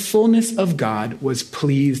all the fullness of God was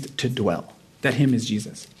pleased to dwell. That him is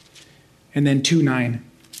Jesus. And then 2:9.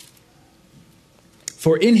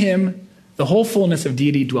 For in him the whole fullness of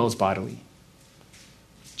deity dwells bodily.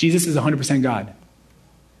 Jesus is 100% God.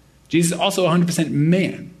 Jesus is also 100%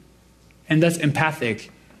 man, and thus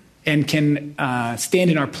empathic, and can stand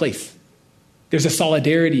in our place. There's a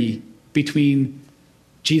solidarity between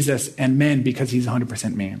Jesus and men because he's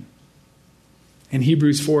 100% man. And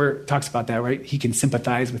Hebrews 4 talks about that, right? He can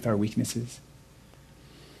sympathize with our weaknesses.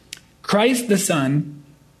 Christ the Son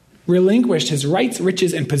relinquished his rights,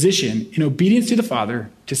 riches, and position in obedience to the Father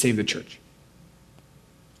to save the church.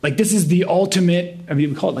 Like, this is the ultimate,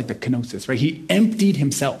 we call it like the kenosis, right? He emptied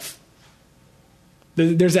himself.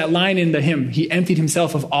 There's that line in the hymn, he emptied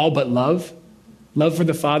himself of all but love for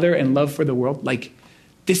the Father and love for the world. Like,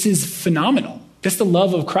 this is phenomenal. Just the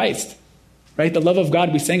love of Christ, right? The love of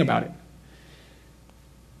God, we sang about it.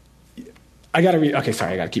 I got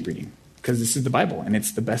to keep reading because this is the Bible and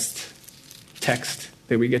it's the best text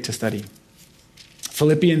that we get to study.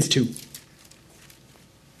 Philippians 2.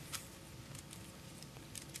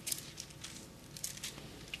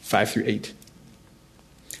 Five through 8.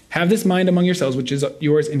 Have this mind among yourselves, which is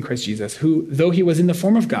yours in Christ Jesus, who, though he was in the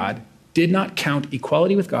form of God, did not count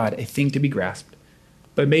equality with God a thing to be grasped,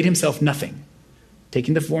 but made himself nothing,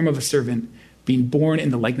 taking the form of a servant, being born in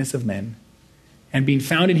the likeness of men, and being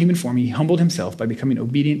found in human form, he humbled himself by becoming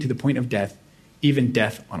obedient to the point of death, even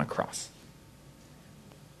death on a cross.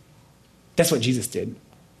 That's what Jesus did.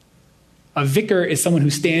 A vicar is someone who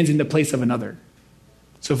stands in the place of another.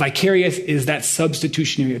 So vicarious is that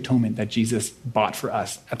substitutionary atonement that Jesus bought for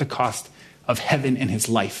us at the cost of heaven and his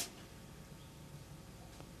life.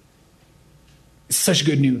 It's such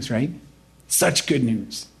good news, right? Such good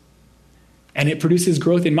news. And it produces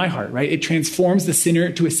growth in my heart, right? It transforms the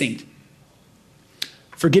sinner to a saint.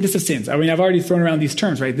 Forgiveness of sins. I mean, I've already thrown around these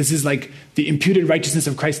terms, right? This is like the imputed righteousness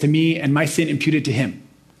of Christ to me and my sin imputed to him.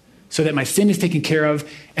 So that my sin is taken care of.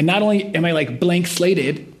 And not only am I like blank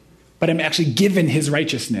slated, but I'm actually given his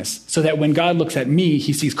righteousness. So that when God looks at me,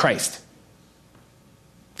 he sees Christ.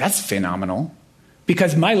 That's phenomenal.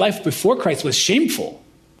 Because my life before Christ was shameful.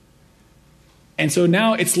 And so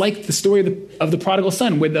now it's like the story of the prodigal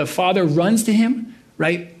son, where the father runs to him,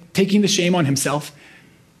 right? Taking the shame on himself,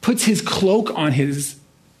 puts his cloak on his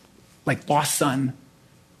like lost son,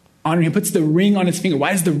 honoring him, puts the ring on his finger.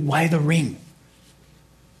 Why the ring?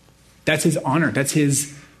 That's his honor. That's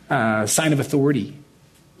his sign of authority.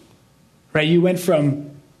 Right? You went from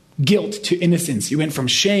guilt to innocence. You went from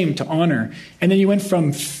shame to honor. And then you went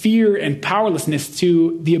from fear and powerlessness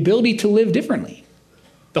to the ability to live differently.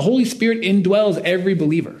 The Holy Spirit indwells every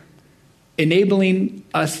believer, enabling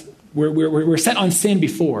us. We're set on sin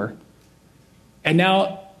before, and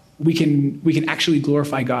now we can actually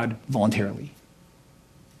glorify God voluntarily,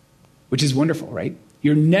 which is wonderful, right?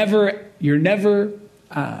 You're never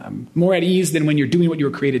more at ease than when you're doing what you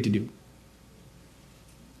were created to do.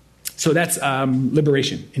 So that's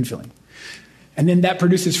liberation, infilling. And then that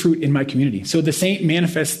produces fruit in my community. So the saint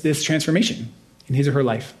manifests this transformation in his or her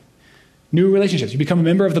life. New relationships. You become a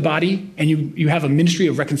member of the body, and you have a ministry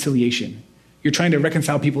of reconciliation. You're trying to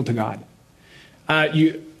reconcile people to God.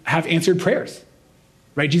 You have answered prayers,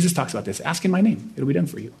 right? Jesus talks about this. Ask in my name. It'll be done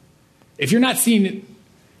for you. If you're not seeing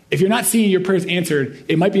your prayers answered,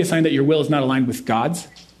 it might be a sign that your will is not aligned with God's.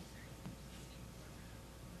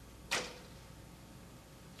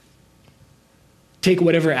 Take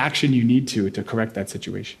whatever action you need to correct that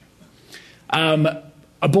situation. A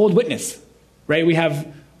bold witness, right? We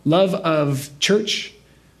have love of church.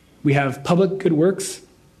 We have public good works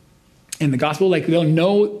in the gospel. Like they'll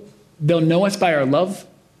know us by our love.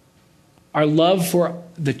 Our love for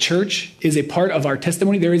the church is a part of our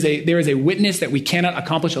testimony. There is a witness that we cannot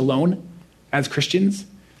accomplish alone as Christians.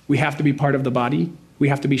 We have to be part of the body. We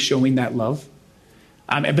have to be showing that love.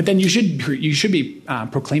 But then you should be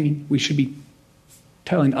proclaiming. We should be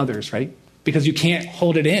telling others, right? Because you can't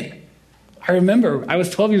hold it in. I remember I was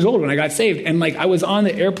 12 years old when I got saved, and I was on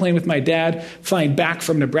the airplane with my dad flying back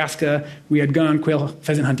from Nebraska. We had gone quail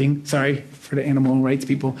pheasant hunting. Sorry for the animal rights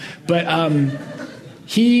people. But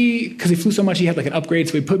because he flew so much, he had an upgrade,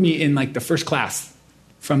 so he put me in the first class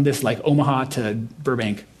from this Omaha to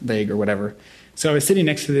Burbank leg or whatever. So I was sitting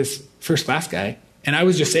next to this first class guy, and I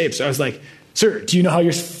was just saved. So I was like, "Sir, do you know how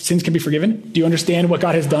your sins can be forgiven? Do you understand what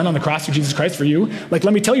God has done on the cross through Jesus Christ for you? Let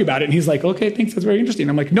me tell you about it." And he's like, "Okay, thanks. That's very interesting."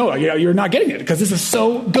 I'm like, "No, you're not getting it because this is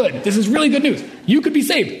so good. This is really good news. You could be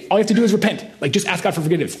saved. All you have to do is repent. Just ask God for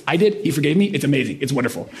forgiveness." I did. He forgave me. It's amazing. It's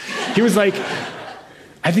wonderful. He was like,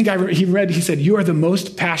 he said, "You are the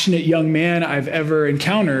most passionate young man I've ever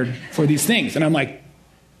encountered for these things." And I'm like,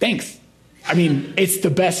 "Thanks. I mean, it's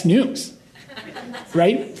the best news."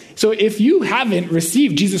 Right? So if you haven't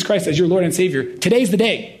received Jesus Christ as your Lord and Savior, today's the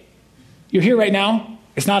day. You're here right now.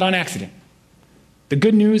 It's not on accident. The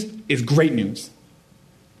good news is great news.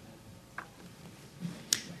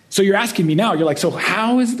 So you're asking me now, you're like, so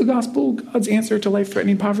how is the gospel God's answer to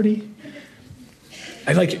life-threatening poverty?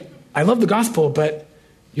 I love the gospel, but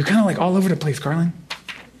you're kind of all over the place, Carlan.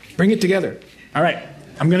 Bring it together. All right,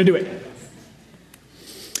 I'm going to do it.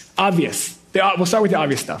 Obvious. We'll start with the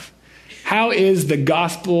obvious stuff. How is the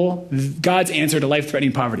gospel God's answer to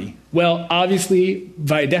life-threatening poverty? Well, obviously,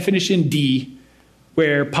 by definition D,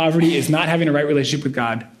 where poverty is not having a right relationship with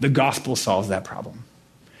God, the gospel solves that problem.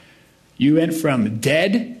 You went from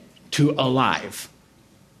dead to alive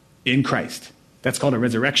in Christ. That's called a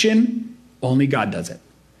resurrection. Only God does it.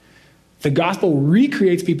 The gospel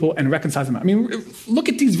recreates people and reconciles them. I mean, look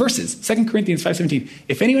at these verses. 2 Corinthians 5:17.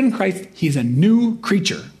 If anyone in Christ, he's a new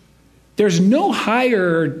creature. There's no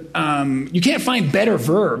higher, you can't find better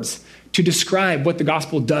verbs to describe what the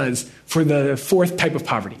gospel does for the fourth type of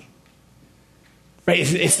poverty. Right?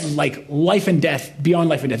 It's like life and death, beyond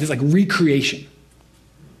life and death. It's like recreation.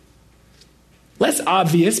 Less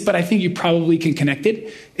obvious, but I think you probably can connect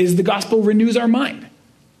it, is the gospel renews our mind.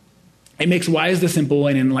 It makes wise the simple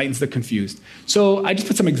and enlightens the confused. So I just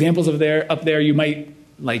put some examples up there. You might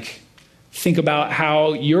think about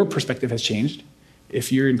how your perspective has changed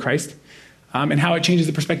if you're in Christ, and how it changes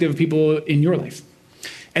the perspective of people in your life.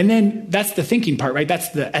 And then that's the thinking part, right? That's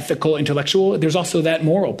the ethical, intellectual. There's also that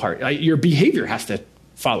moral part. Your behavior has to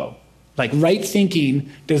follow. Right thinking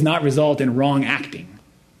does not result in wrong acting.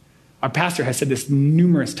 Our pastor has said this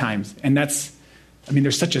numerous times, and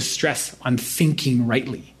there's such a stress on thinking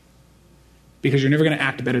rightly, because you're never going to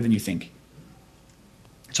act better than you think.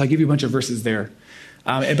 So I'll give you a bunch of verses there.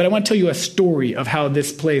 But I want to tell you a story of how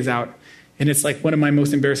this plays out. And it's like one of my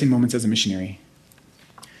most embarrassing moments as a missionary.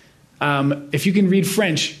 If you can read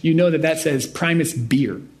French, you know that says Primus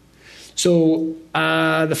beer. So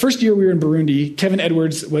the first year we were in Burundi, Kevin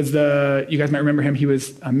Edwards was you guys might remember him, he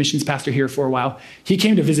was a missions pastor here for a while. He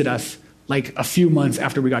came to visit us like a few months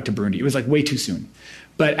after we got to Burundi. It was like way too soon.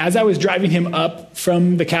 But as I was driving him up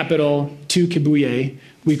from the capital to Kibuye,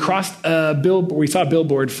 we saw a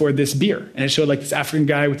billboard for this beer. And it showed like this African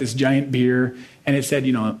guy with this giant beer. And it said,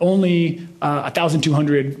 only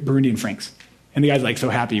 1,200 Burundian francs. And the guy's like so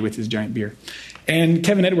happy with his giant beer. And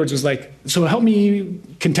Kevin Edwards was like, so help me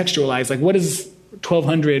contextualize, like what is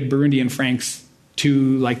 1,200 Burundian francs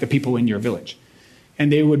to like the people in your village?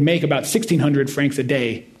 And they would make about 1,600 francs a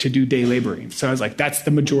day to do day laboring. So I was like, that's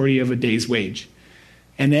the majority of a day's wage.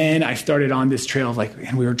 And then I started on this trail of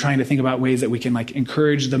and we were trying to think about ways that we can like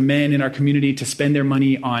encourage the men in our community to spend their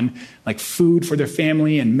money on like food for their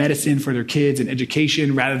family and medicine for their kids and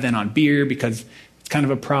education rather than on beer because it's kind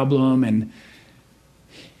of a problem. And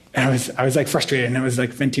I was like frustrated, and I was like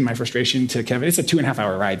venting my frustration to Kevin. It's a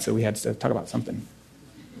 2.5-hour ride, so we had to talk about something.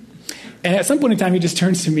 And at some point in time, he just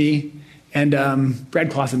turns to me, and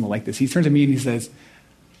Brad Clausen will like this. He turns to me and he says,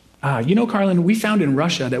 Carlan, we found in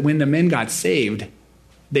Russia that when the men got saved,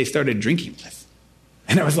 they started drinking less.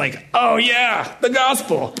 And I was like, oh yeah, the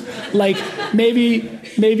gospel. Like maybe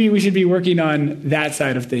we should be working on that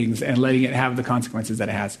side of things and letting it have the consequences that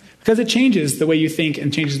it has. Because it changes the way you think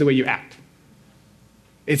and changes the way you act.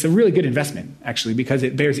 It's a really good investment, actually, because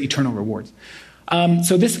it bears eternal rewards.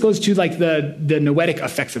 So this goes to like the noetic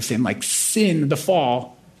effects of sin, like sin, the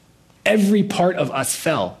fall. Every part of us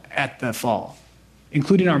fell at the fall,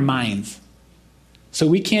 including our minds. So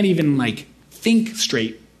we can't even like think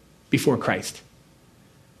straight before Christ.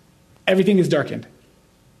 Everything is darkened.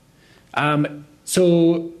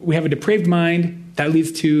 So we have a depraved mind that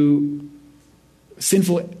leads to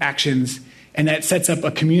sinful actions, and that sets up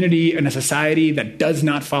a community and a society that does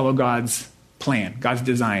not follow God's plan, God's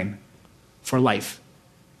design for life.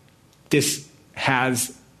 This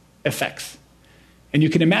has effects. And you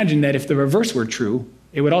can imagine that if the reverse were true,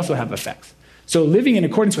 it would also have effects. So living in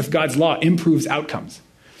accordance with God's law improves outcomes.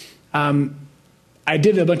 I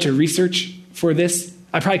did a bunch of research for this.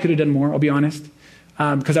 I probably could have done more, I'll be honest,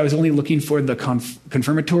 because I was only looking for the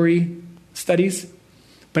confirmatory studies.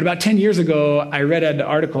 But about 10 years ago, I read an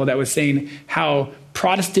article that was saying how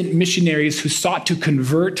Protestant missionaries who sought to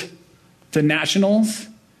convert the nationals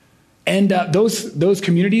those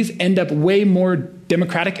communities end up way more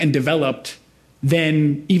democratic and developed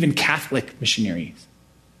than even Catholic missionaries,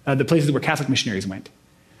 the places where Catholic missionaries went,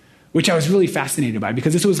 which I was really fascinated by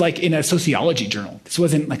because this was like in a sociology journal. This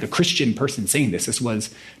wasn't like a Christian person saying this. This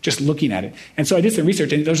was just looking at it. And so I did some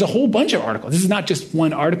research, and there's a whole bunch of articles. This is not just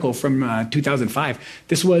one article from 2005.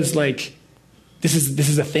 This was like, this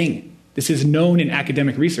is a thing. This is known in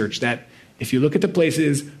academic research that if you look at the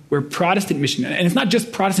places where Protestant missionaries, and it's not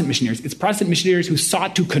just Protestant missionaries, it's Protestant missionaries who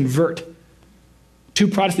sought to convert to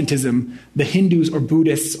Protestantism the Hindus or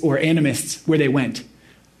Buddhists or animists where they went.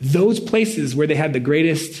 Those places where they had the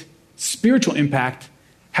greatest spiritual impact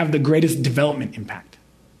have the greatest development impact,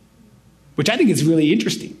 which I think is really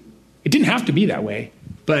interesting. It didn't have to be that way,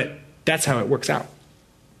 but that's how it works out.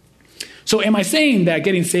 So am I saying that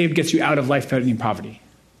getting saved gets you out of life-threatening poverty?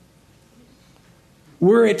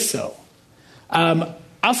 Were it so,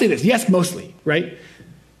 I'll say this, yes, mostly, right?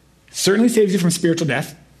 Certainly saves you from spiritual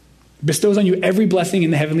death, bestows on you every blessing in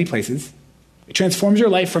the heavenly places. It transforms your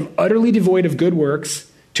life from utterly devoid of good works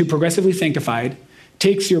to progressively sanctified,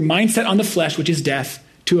 takes your mindset on the flesh, which is death,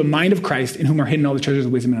 to a mind of Christ in whom are hidden all the treasures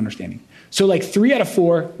of wisdom and understanding. So like 3 out of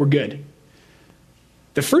 4 were good.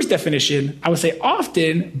 The first definition, I would say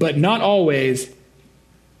often, but not always,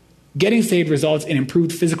 getting saved results in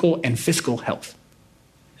improved physical and fiscal health.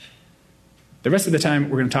 The rest of the time,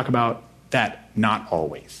 we're going to talk about that not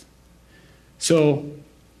always. So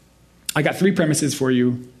I got 3 premises for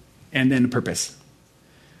you and then a purpose.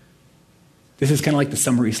 This is kind of like the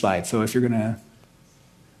summary slide. So if you're going to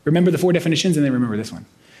remember the 4 definitions and then remember this one.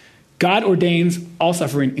 God ordains all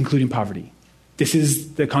suffering, including poverty. This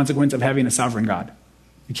is the consequence of having a sovereign God.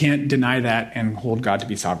 You can't deny that and hold God to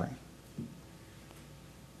be sovereign.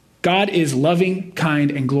 God is loving,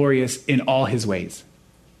 kind, and glorious in all his ways.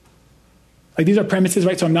 Like these are premises,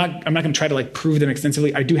 right? So I'm not going to try to like prove them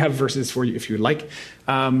extensively. I do have verses for you if you would like.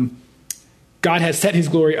 God has set his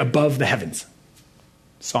glory above the heavens.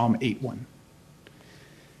 Psalm 8:1.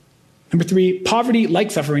 Number 3, poverty,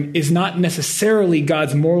 like suffering, is not necessarily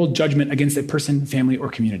God's moral judgment against a person, family, or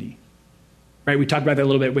community. Right? We talked about that a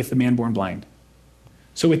little bit with the man born blind.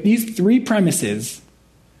 So with these 3 premises,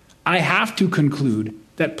 I have to conclude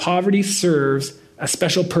that poverty serves a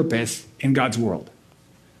special purpose in God's world.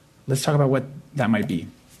 Let's talk about what that might be.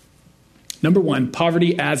 Number one,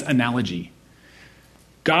 poverty as analogy.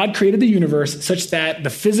 God created the universe such that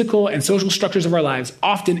the physical and social structures of our lives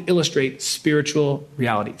often illustrate spiritual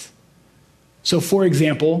realities. So, for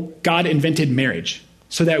example, God invented marriage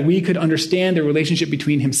so that we could understand the relationship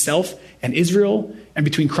between himself and Israel and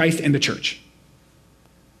between Christ and the church.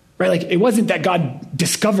 Right? Like, it wasn't that God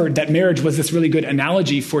discovered that marriage was this really good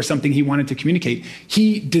analogy for something he wanted to communicate.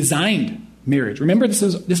 He designed marriage. Remember,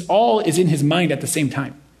 this all is in his mind at the same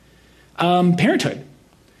time. Parenthood.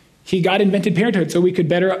 God invented parenthood so we could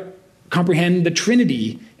better comprehend the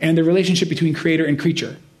Trinity and the relationship between creator and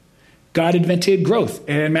creature. God invented growth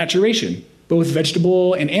and maturation, both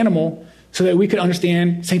vegetable and animal, so that we could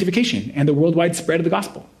understand sanctification and the worldwide spread of the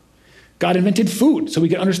gospel. God invented food so we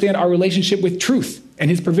could understand our relationship with truth and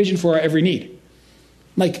his provision for our every need.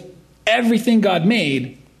 Like, everything God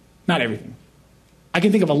made, not everything. I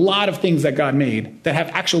can think of a lot of things that God made that have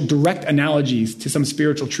actual direct analogies to some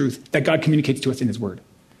spiritual truth that God communicates to us in his word.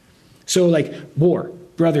 So like war,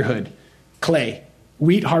 brotherhood, clay,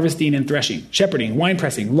 wheat harvesting and threshing, shepherding, wine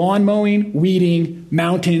pressing, lawn mowing, weeding,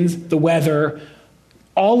 mountains, the weather.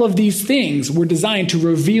 All of these things were designed to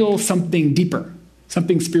reveal something deeper,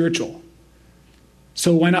 something spiritual.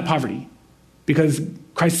 So why not poverty? Because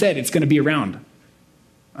Christ said it's going to be around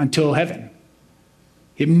until heaven.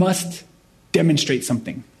 It must demonstrate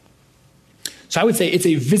something. So I would say it's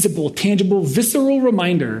a visible, tangible, visceral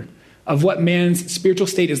reminder of what man's spiritual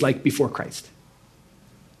state is like before Christ.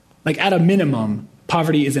 Like, at a minimum,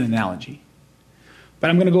 poverty is an analogy. But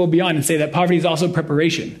I'm going to go beyond and say that poverty is also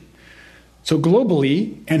preparation. So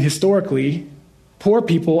globally and historically, poor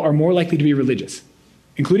people are more likely to be religious,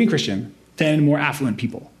 including Christian, than more affluent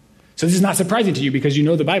people. So this is not surprising to you because you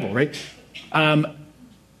know the Bible, right? I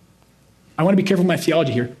want to be careful with my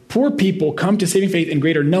theology here. Poor people come to saving faith in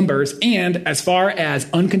greater numbers and, as far as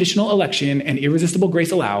unconditional election and irresistible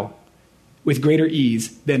grace allow, with greater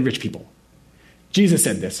ease than rich people. Jesus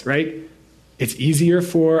said this, right? It's easier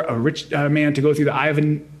for a rich man to go through the eye of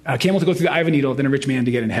a camel to go through the eye of a needle than a rich man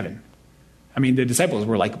to get in heaven. I mean, the disciples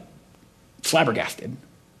were like flabbergasted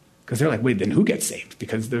because they're like, wait, then who gets saved?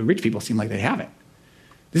 Because the rich people seem like they have it.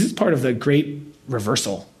 This is part of the great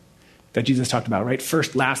reversal that Jesus talked about, right?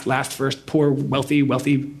 First, last, last, first, poor, wealthy,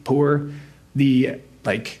 wealthy, poor. Those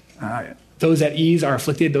at ease are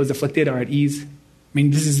afflicted, those afflicted are at ease. I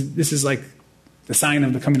mean, this is like the sign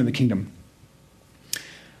of the coming of the kingdom.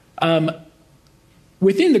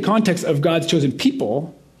 Within the context of God's chosen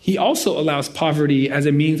people, he also allows poverty as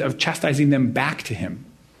a means of chastising them back to him.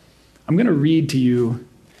 I'm going to read to you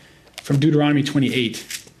from Deuteronomy 28.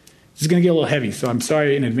 This is going to get a little heavy, so I'm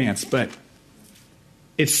sorry in advance, but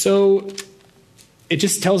it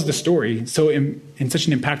just tells the story so in such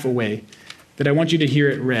an impactful way that I want you to hear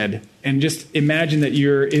it read. And just imagine that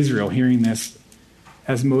you're Israel hearing this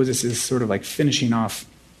as Moses is sort of like finishing off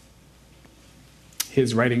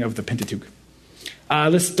his writing of the Pentateuch.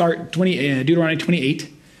 Let's start Deuteronomy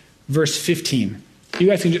 28, verse 15. You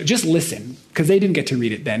guys can just listen, because they didn't get to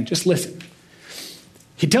read it then. Just listen.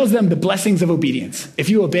 He tells them the blessings of obedience. If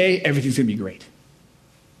you obey, everything's going to be great.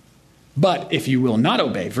 But if you will not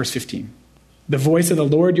obey, verse 15, the voice of the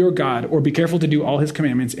Lord your God, or be careful to do all his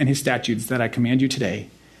commandments and his statutes that I command you today,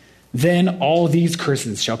 then all these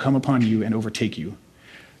curses shall come upon you and overtake you.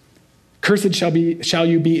 Cursed shall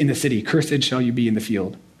you be in the city. Cursed shall you be in the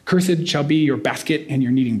field. Cursed shall be your basket and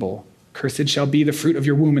your kneading bowl. Cursed shall be the fruit of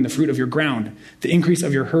your womb and the fruit of your ground, the increase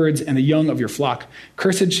of your herds and the young of your flock.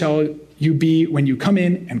 Cursed shall you be when you come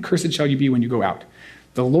in, and cursed shall you be when you go out.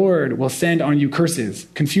 The Lord will send on you curses,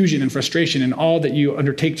 confusion, and frustration in all that you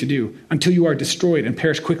undertake to do, until you are destroyed and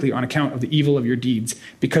perish quickly on account of the evil of your deeds,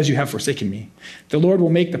 because you have forsaken me. The Lord will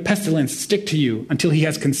make the pestilence stick to you until he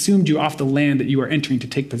has consumed you off the land that you are entering to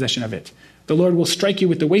take possession of it. The Lord will strike you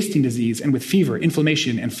with the wasting disease, and with fever,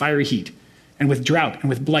 inflammation, and fiery heat, and with drought, and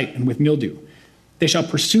with blight, and with mildew. They shall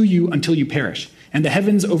pursue you until you perish. And the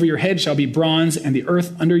heavens over your head shall be bronze, and the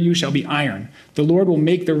earth under you shall be iron. The Lord will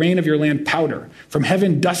make the rain of your land powder. From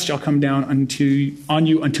heaven dust shall come down on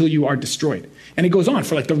you until you are destroyed. And it goes on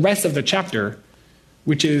for like the rest of the chapter,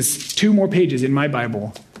 which is 2 more pages in my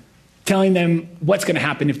Bible, telling them what's going to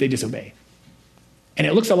happen if they disobey. And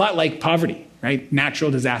it looks a lot like poverty, right?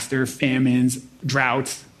 Natural disaster, famines,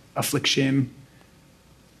 droughts, affliction.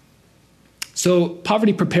 So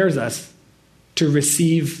poverty prepares us to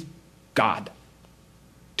receive God,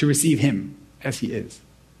 to receive him as he is.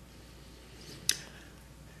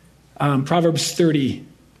 Proverbs 30,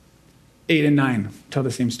 8 and 9 tell the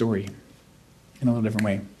same story in a little different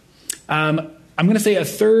way. I I'm going to say a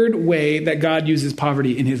third way that God uses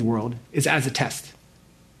poverty in his world is as a test.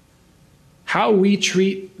 How we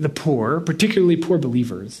treat the poor, particularly poor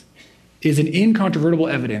believers, is an incontrovertible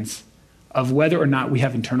evidence of whether or not we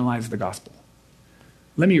have internalized the gospel.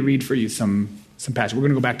 Let me read for you some passage. We're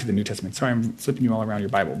going to go back to the New Testament. Sorry, I'm flipping you all around your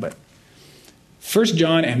Bible, but 1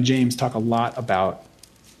 John and James talk a lot about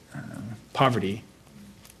poverty,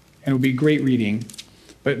 and it would be great reading.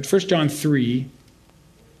 But 1 John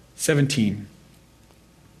 3:17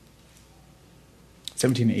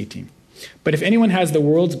 and 18. But if anyone has the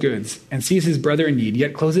world's goods and sees his brother in need,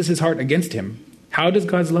 yet closes his heart against him, how does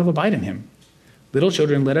God's love abide in him? Little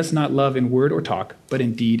children, let us not love in word or talk, but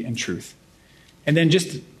in deed and truth. And then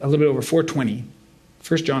just a little bit over 4:20,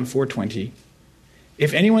 1 John 4:20.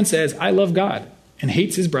 If anyone says, I love God, and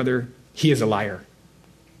hates his brother, he is a liar.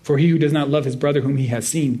 For he who does not love his brother whom he has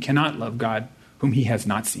seen cannot love God whom he has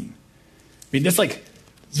not seen. I mean, that's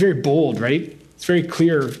it's very bold, right? It's a very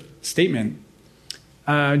clear statement.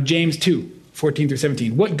 James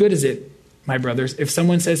 2:14-17. What good is it, my brothers, if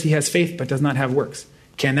someone says he has faith but does not have works?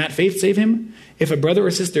 Can that faith save him? If a brother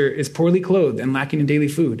or sister is poorly clothed and lacking in daily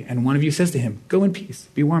food, and one of you says to him, go in peace,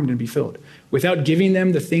 be warmed and be filled, without giving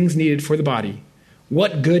them the things needed for the body,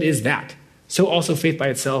 what good is that? So also faith by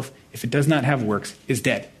itself, if it does not have works, is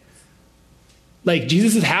dead. Like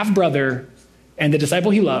Jesus' half-brother and the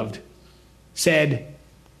disciple he loved said,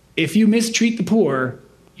 if you mistreat the poor,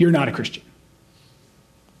 you're not a Christian.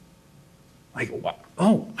 Like,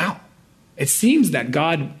 oh, wow. It seems that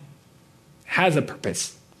God has a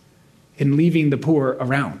purpose in leaving the poor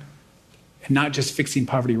around and not just fixing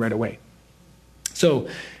poverty right away. So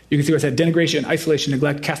you can see what I said, denigration, isolation,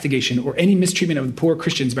 neglect, castigation, or any mistreatment of the poor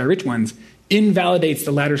Christians by rich ones invalidates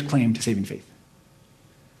the latter's claim to saving faith.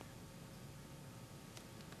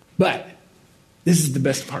 But this is the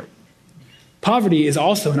best part. Poverty is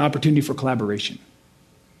also an opportunity for collaboration.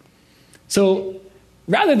 So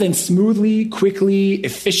rather than smoothly, quickly,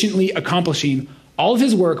 efficiently accomplishing all of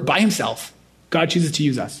his work by himself, God chooses to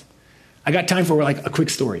use us. I got time for a quick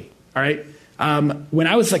story, all right? When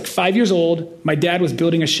I was 5 years old, my dad was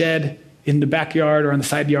building a shed in the backyard or on the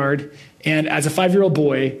side yard. And as a 5-year-old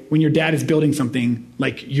boy, when your dad is building something,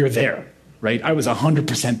 you're there, right? I was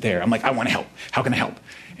 100% there. I'm like, I want to help. How can I help?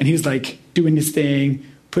 And he's doing his thing,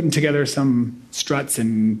 putting together some struts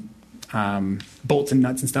and bolts and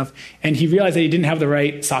nuts and stuff. And he realized that he didn't have the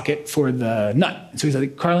right socket for the nut. And so he's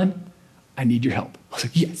like, Carlan, I need your help. I was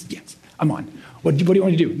like, yes, I'm on. What do you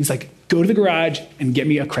want to do? He's like, go to the garage and get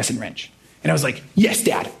me a crescent wrench. And I was like, yes,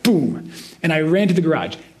 Dad, boom. And I ran to the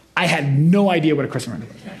garage. I had no idea what a crescent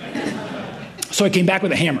wrench was. So I came back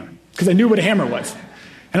with a hammer because I knew what a hammer was.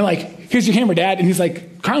 And I'm like, here's your hammer, Dad. And he's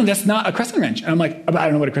like, Carlan, that's not a crescent wrench. And I'm like, I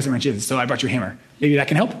don't know what a crescent wrench is, so I brought you a hammer. Maybe that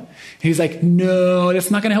can help. And he's like, no,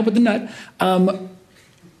 that's not going to help with the nut.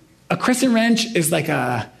 A crescent wrench is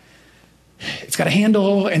it's got a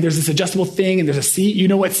handle, and there's this adjustable thing, and there's a C. You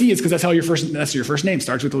know what C is because that's your first name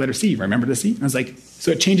starts with the letter C. Remember the C? And I was like,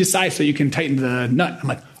 so it changes size so you can tighten the nut. I'm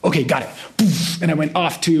like, okay, got it. And I went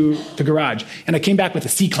off to the garage, and I came back with a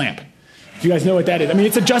C clamp. If you guys know what that is. I mean,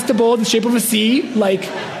 it's adjustable, the shape of a C.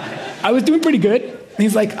 I was doing pretty good. And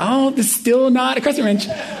he's like, oh, this is still not a crescent wrench.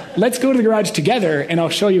 Let's go to the garage together, and I'll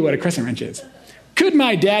show you what a crescent wrench is. Could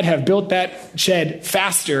my dad have built that shed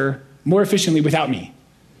faster, more efficiently without me?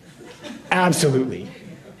 Absolutely.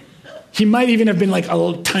 He might even have been a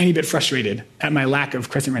little tiny bit frustrated at my lack of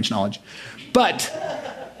crescent wrench knowledge. But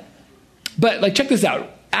check this out.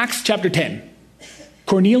 Acts chapter 10.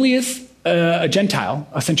 Cornelius, a Gentile,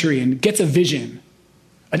 a centurion, gets a vision.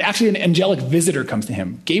 Actually, an angelic visitor comes to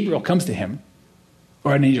him. Gabriel comes to him.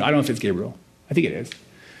 Or an angel. I don't know if it's Gabriel. I think it is.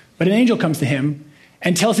 But an angel comes to him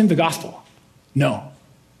and tells him the gospel. No.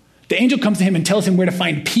 The angel comes to him and tells him where to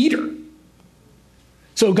find Peter.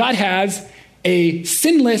 So God has a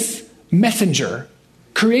sinless messenger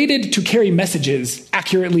created to carry messages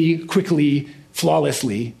accurately, quickly,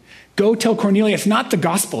 flawlessly. Go tell Cornelius not the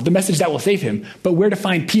gospel, the message that will save him, but where to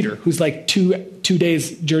find Peter, who's two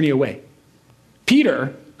days' journey away.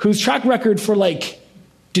 Peter, whose track record for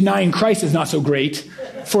denying Christ is not so great,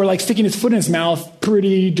 for sticking his foot in his mouth,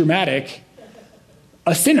 pretty dramatic,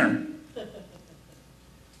 a sinner.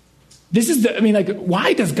 This is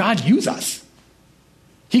why does God use us?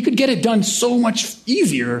 He could get it done so much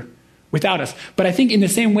easier without us. But I think in the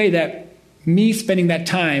same way that me spending that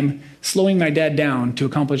time slowing my dad down to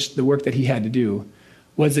accomplish the work that he had to do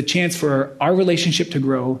was a chance for our relationship to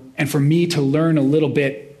grow and for me to learn a little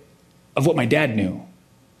bit of what my dad knew.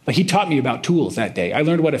 He taught me about tools that day. I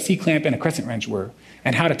learned what a C-clamp and a crescent wrench were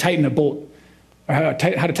and how to tighten a bolt, or how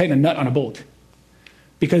to tighten a nut on a bolt.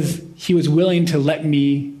 Because he was willing to let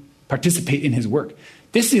me participate in his work.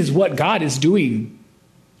 This is what God is doing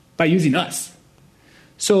by using us.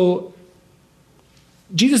 So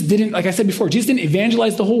Jesus didn't, like I said before, Jesus didn't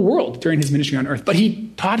evangelize the whole world during his ministry on earth, but he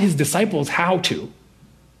taught his disciples how to.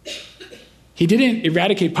 He didn't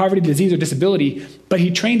eradicate poverty, disease, or disability, but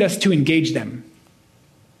he trained us to engage them.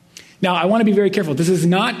 Now, I want to be very careful. This is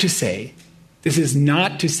not to say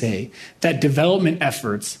that development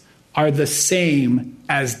efforts are the same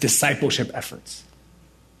as discipleship efforts.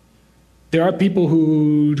 There are people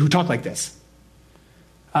who talk like this.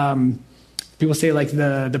 People say like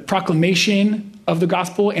the proclamation of the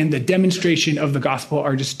gospel and the demonstration of the gospel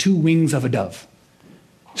are just two wings of a dove.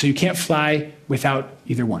 So you can't fly without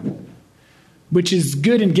either one, which is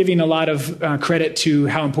good in giving a lot of credit to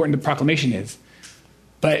how important the proclamation is,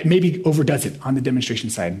 but maybe overdoes it on the demonstration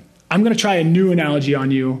side. I'm going to try a new analogy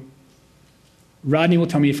on you. Rodney will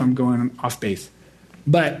tell me if I'm going off base.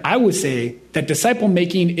 But I would say that disciple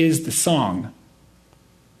making is the song.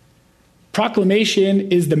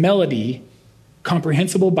 Proclamation is the melody,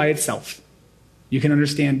 comprehensible by itself. You can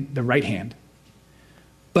understand the right hand.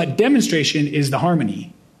 But demonstration is the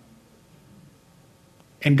harmony.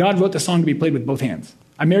 And God wrote the song to be played with both hands.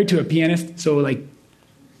 I'm married to a pianist, so like,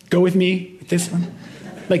 go with me with this one.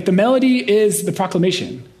 Like the melody is the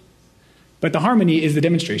proclamation, but the harmony is the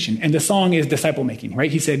demonstration, and the song is disciple making,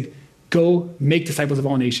 right? He said, go make disciples of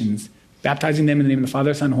all nations, baptizing them in the name of the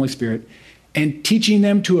Father, Son, and Holy Spirit, and teaching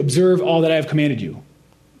them to observe all that I have commanded you.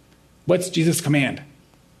 What's Jesus' command?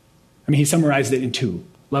 I mean, he summarized it in two: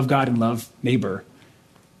 love God and love neighbor.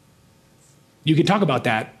 You can talk about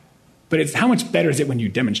that, but it's how much better is it when you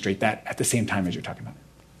demonstrate that at the same time as you're talking about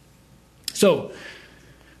it? So,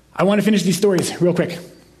 I want to finish these stories real quick.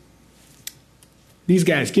 These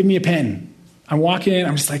guys, give me a pen. I'm walking in,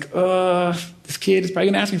 I'm just like, this kid is probably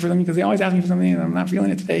going to ask me for something because they always ask me for something and I'm not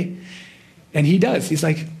feeling it today. And he does. He's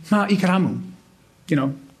like, ma ikaramu. You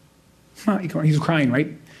know, ma ikaramu. He's crying, right?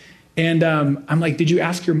 And I'm like, did you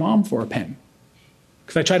ask your mom for a pen?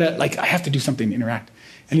 Because I try to, I have to do something to interact.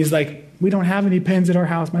 And he's like, we don't have any pens at our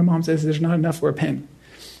house. My mom says there's not enough for a pen.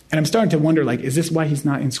 And I'm starting to wonder, is this why he's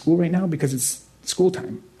not in school right now? Because it's school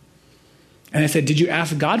time. And I said, did you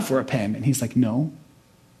ask God for a pen? And he's like, no.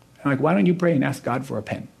 I'm like, why don't you pray and ask God for a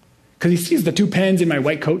pen? Because he sees the two pens in my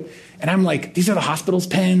white coat. And I'm like, these are the hospital's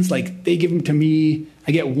pens. They give them to me.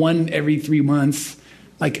 I get one every 3 months.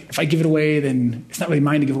 If I give it away, then it's not really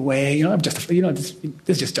mine to give away. This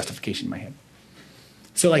is just justification in my head.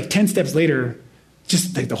 So 10 steps later,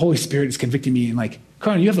 just the Holy Spirit is convicting me. And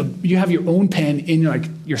Carlan, you have your own pen in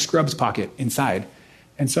your scrubs pocket inside.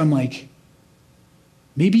 And so I'm like,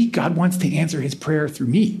 maybe God wants to answer his prayer through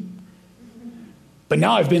me. But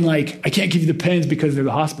now I've been I can't give you the pens because they're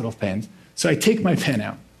the hospital pens. So I take my pen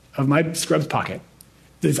out of my scrubs pocket.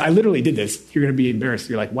 I literally did this. You're going to be embarrassed.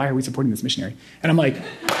 You're like, why are we supporting this missionary? And I'm like,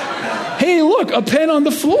 hey, look, a pen on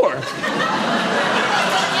the floor.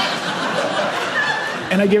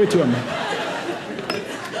 And I gave it to him.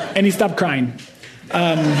 And he stopped crying.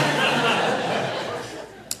 That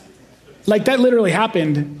literally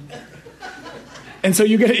happened. And so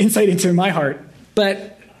you get an insight into my heart.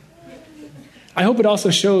 But I hope it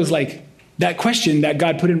also shows that question that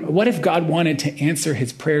God put in. What if God wanted to answer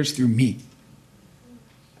his prayers through me?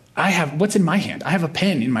 What's in my hand? I have a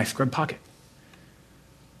pen in my scrub pocket.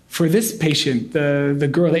 For this patient, the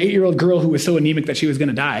 8-year-old girl who was so anemic that she was going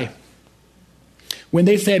to die, when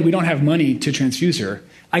they said we don't have money to transfuse her,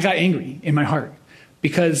 I got angry in my heart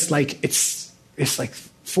because it's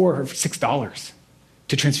 $4 or $6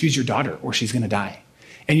 to transfuse your daughter or she's going to die.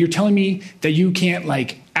 And you're telling me that you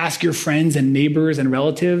can't ask your friends and neighbors and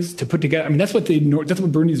relatives to put together. I mean, that's what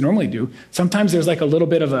Burundians normally do. Sometimes there's a little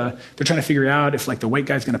bit of they're trying to figure out if the white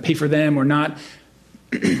guy's going to pay for them or not.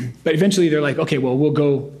 But eventually they're like, okay, well, we'll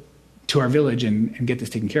go to our village and get this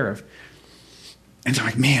taken care of. And so I'm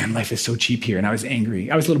like, man, life is so cheap here. And I was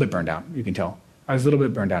angry. I was a little bit burned out. You can tell. I was a little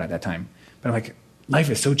bit burned out at that time. But I'm like,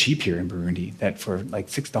 life is so cheap here in Burundi that for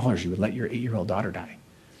 $6 you would let your 8-year-old daughter die.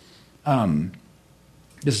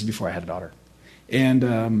 This is before I had a daughter.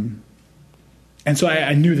 And so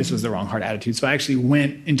I knew this was the wrong heart attitude. So I actually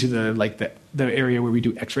went into the area where we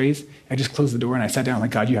do x-rays. I just closed the door and I sat down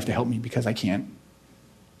God, you have to help me because I can't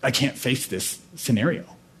face this scenario.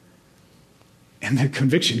 And the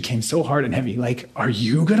conviction came so hard and heavy. Are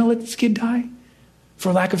you going to let this kid die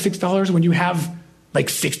for lack of $6 when you have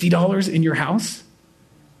 $60 in your house?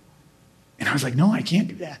 And I was like, no, I can't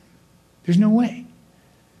do that. There's no way.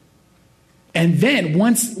 And then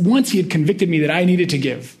once he had convicted me that I needed to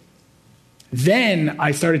give, then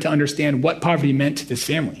I started to understand what poverty meant to this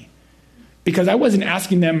family. Because I wasn't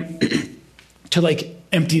asking them to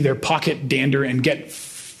empty their pocket dander and get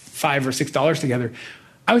 $5 or $6 together.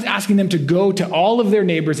 I was asking them to go to all of their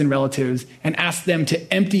neighbors and relatives and ask them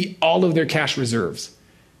to empty all of their cash reserves.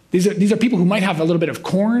 These are people who might have a little bit of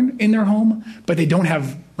corn in their home, but they don't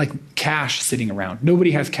have like cash sitting around.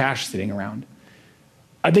 Nobody has cash sitting around.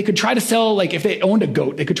 They could try to sell, like if they owned a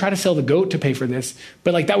goat, they could try to sell the goat to pay for this,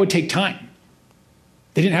 but like that would take time.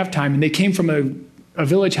 They didn't have time, and they came from a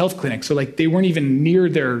village health clinic, so like they weren't even near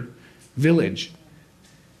their village.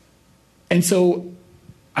 And so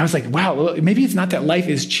I was like, wow, well, maybe it's not that life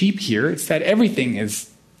is cheap here. It's that everything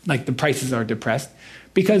is, like the prices are depressed.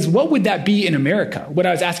 Because what would that be in America, what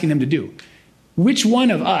I was asking them to do? Which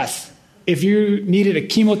one of us, if you needed a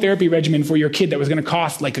chemotherapy regimen for your kid that was going to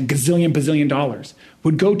cost like a bazillion dollars,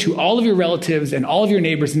 would go to all of your relatives and all of your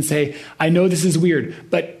neighbors and say, I know this is weird,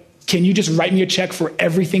 but can you just write me a check for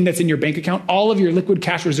everything that's in your bank account? All of your liquid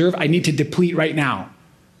cash reserve, I need to deplete right now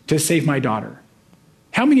to save my daughter.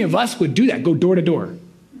 How many of us would do that? Go door to door.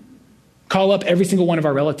 Call up every single one of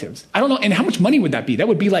our relatives. I don't know. And how much money would that be?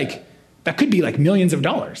 That could be like millions of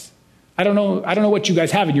dollars. I don't know what you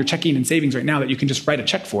guys have in your checking and savings right now that you can just write a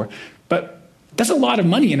check for, but that's a lot of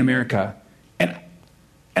money in America. And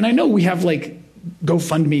I know we have like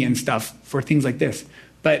GoFundMe and stuff for things like this,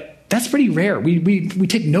 but that's pretty rare. We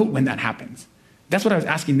take note when that happens. That's what I was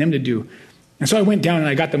asking them to do. And so I went down and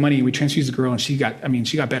I got the money and we transfused the girl and she got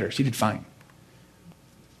better. She did fine.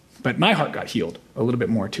 But my heart got healed a little bit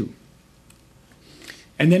more too.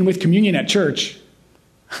 And then with communion at church,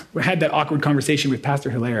 we had that awkward conversation with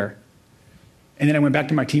Pastor Hilaire. And then I went back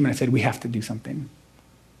to my team and I said, we have to do something.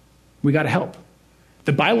 We got to help.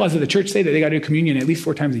 The bylaws of the church say that they got to do communion at least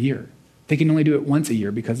 4 times a year. They can only do it once a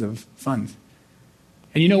year because of funds.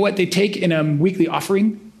 And you know what they take in a weekly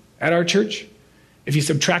offering at our church? If you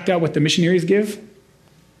subtract out what the missionaries give,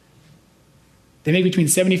 they make between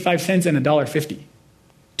 75 cents and $1.50.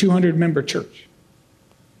 200-member church.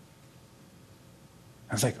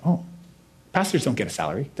 I was like, oh, pastors don't get a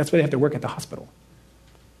salary. That's why they have to work at the hospital.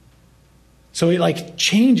 So it like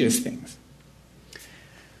changes things.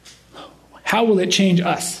 How will it change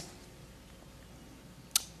us?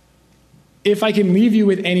 If I can leave you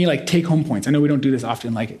with any like take-home points, I know we don't do this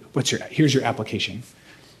often, like here's your application.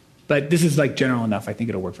 But this is like general enough. I think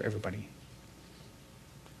it'll work for everybody.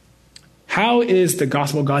 How is the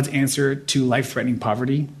gospel God's answer to life-threatening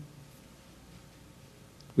poverty?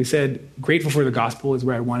 We said grateful for the gospel is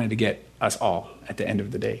where I wanted to get us all at the end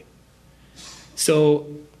of the day. So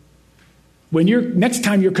next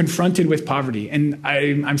time you're confronted with poverty, and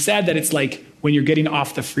I'm sad that it's like when you're getting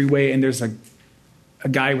off the freeway and there's a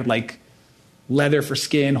guy with like leather for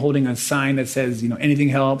skin holding a sign that says, anything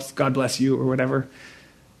helps, God bless you, or whatever.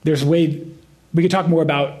 We could talk more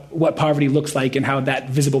about what poverty looks like and how that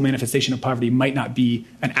visible manifestation of poverty might not be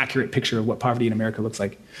an accurate picture of what poverty in America looks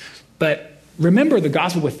like. But remember the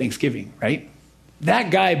gospel with Thanksgiving, right? That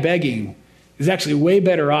guy begging is actually way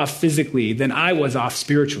better off physically than I was off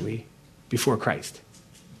spiritually before Christ.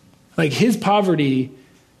 Like his poverty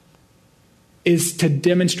is to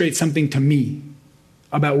demonstrate something to me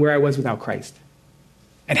about where I was without Christ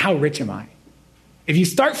and how rich am I. If you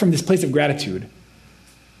start from this place of gratitude,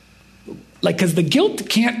 because the guilt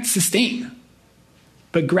can't sustain,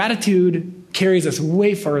 but gratitude carries us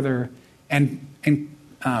way further and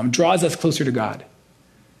draws us closer to God.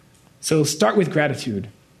 So start with gratitude.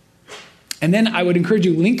 And then I would encourage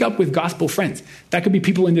you, link up with gospel friends. That could be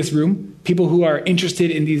people in this room, people who are interested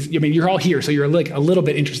in these. You're all here, so you're like a little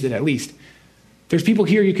bit interested at least. There's people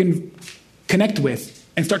here you can connect with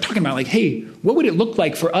and start talking about like, hey, what would it look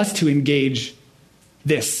like for us to engage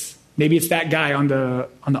this? Maybe it's that guy on the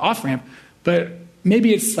off-ramp, but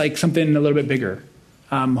maybe it's like something a little bit bigger.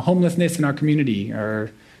 Homelessness in our community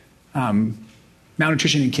or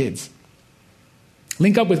malnutrition in kids.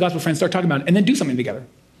 Link up with gospel friends, start talking about it, and then do something together.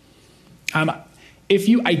 If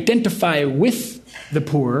you identify with the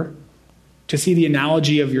poor, to see the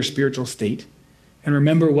analogy of your spiritual state and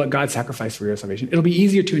remember what God sacrificed for your salvation, it'll be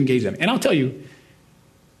easier to engage them. And I'll tell you,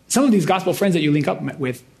 some of these gospel friends that you link up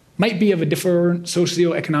with might be of a different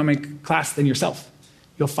socioeconomic class than yourself.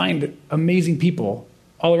 You'll find amazing people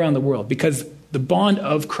all around the world because the bond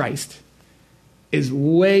of Christ is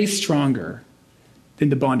way stronger than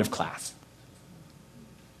the bond of class.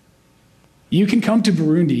 You can come to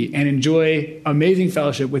Burundi and enjoy amazing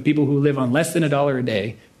fellowship with people who live on less than $1 a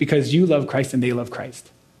day because you love Christ and they love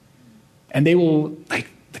Christ. And they will, like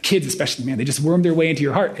the kids especially, man, they just worm their way into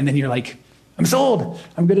your heart. And then you're like, I'm sold.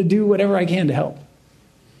 I'm going to do whatever I can to help.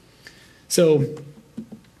 So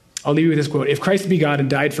I'll leave you with this quote. If Christ be God and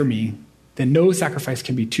died for me, then no sacrifice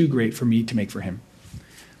can be too great for me to make for him.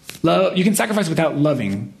 You can sacrifice without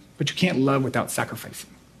loving, but you can't love without sacrificing.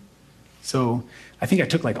 So I think I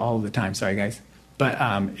took like all of the time. Sorry, guys. But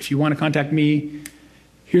if you want to contact me,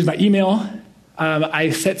 here's my email. I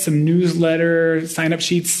set some newsletter sign-up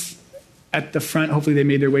sheets at the front. Hopefully they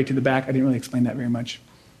made their way to the back. I didn't really explain that very much.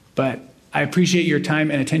 But I appreciate your time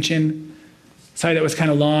and attention. Sorry that was kind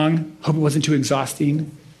of long. Hope it wasn't too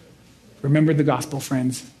exhausting. Remember the gospel,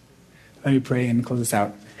 friends. Let me pray and close this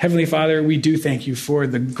out. Heavenly Father, we do thank you for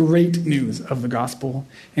the great news of the gospel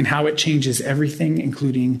and how it changes everything,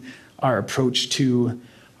 including our approach to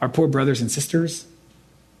our poor brothers and sisters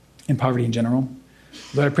and poverty in general.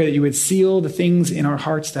 Lord, I pray that you would seal the things in our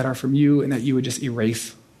hearts that are from you and that you would just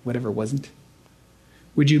erase whatever wasn't.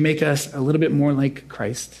 Would you make us a little bit more like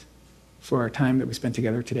Christ for our time that we spent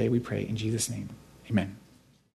together today? We pray in Jesus' name. Amen.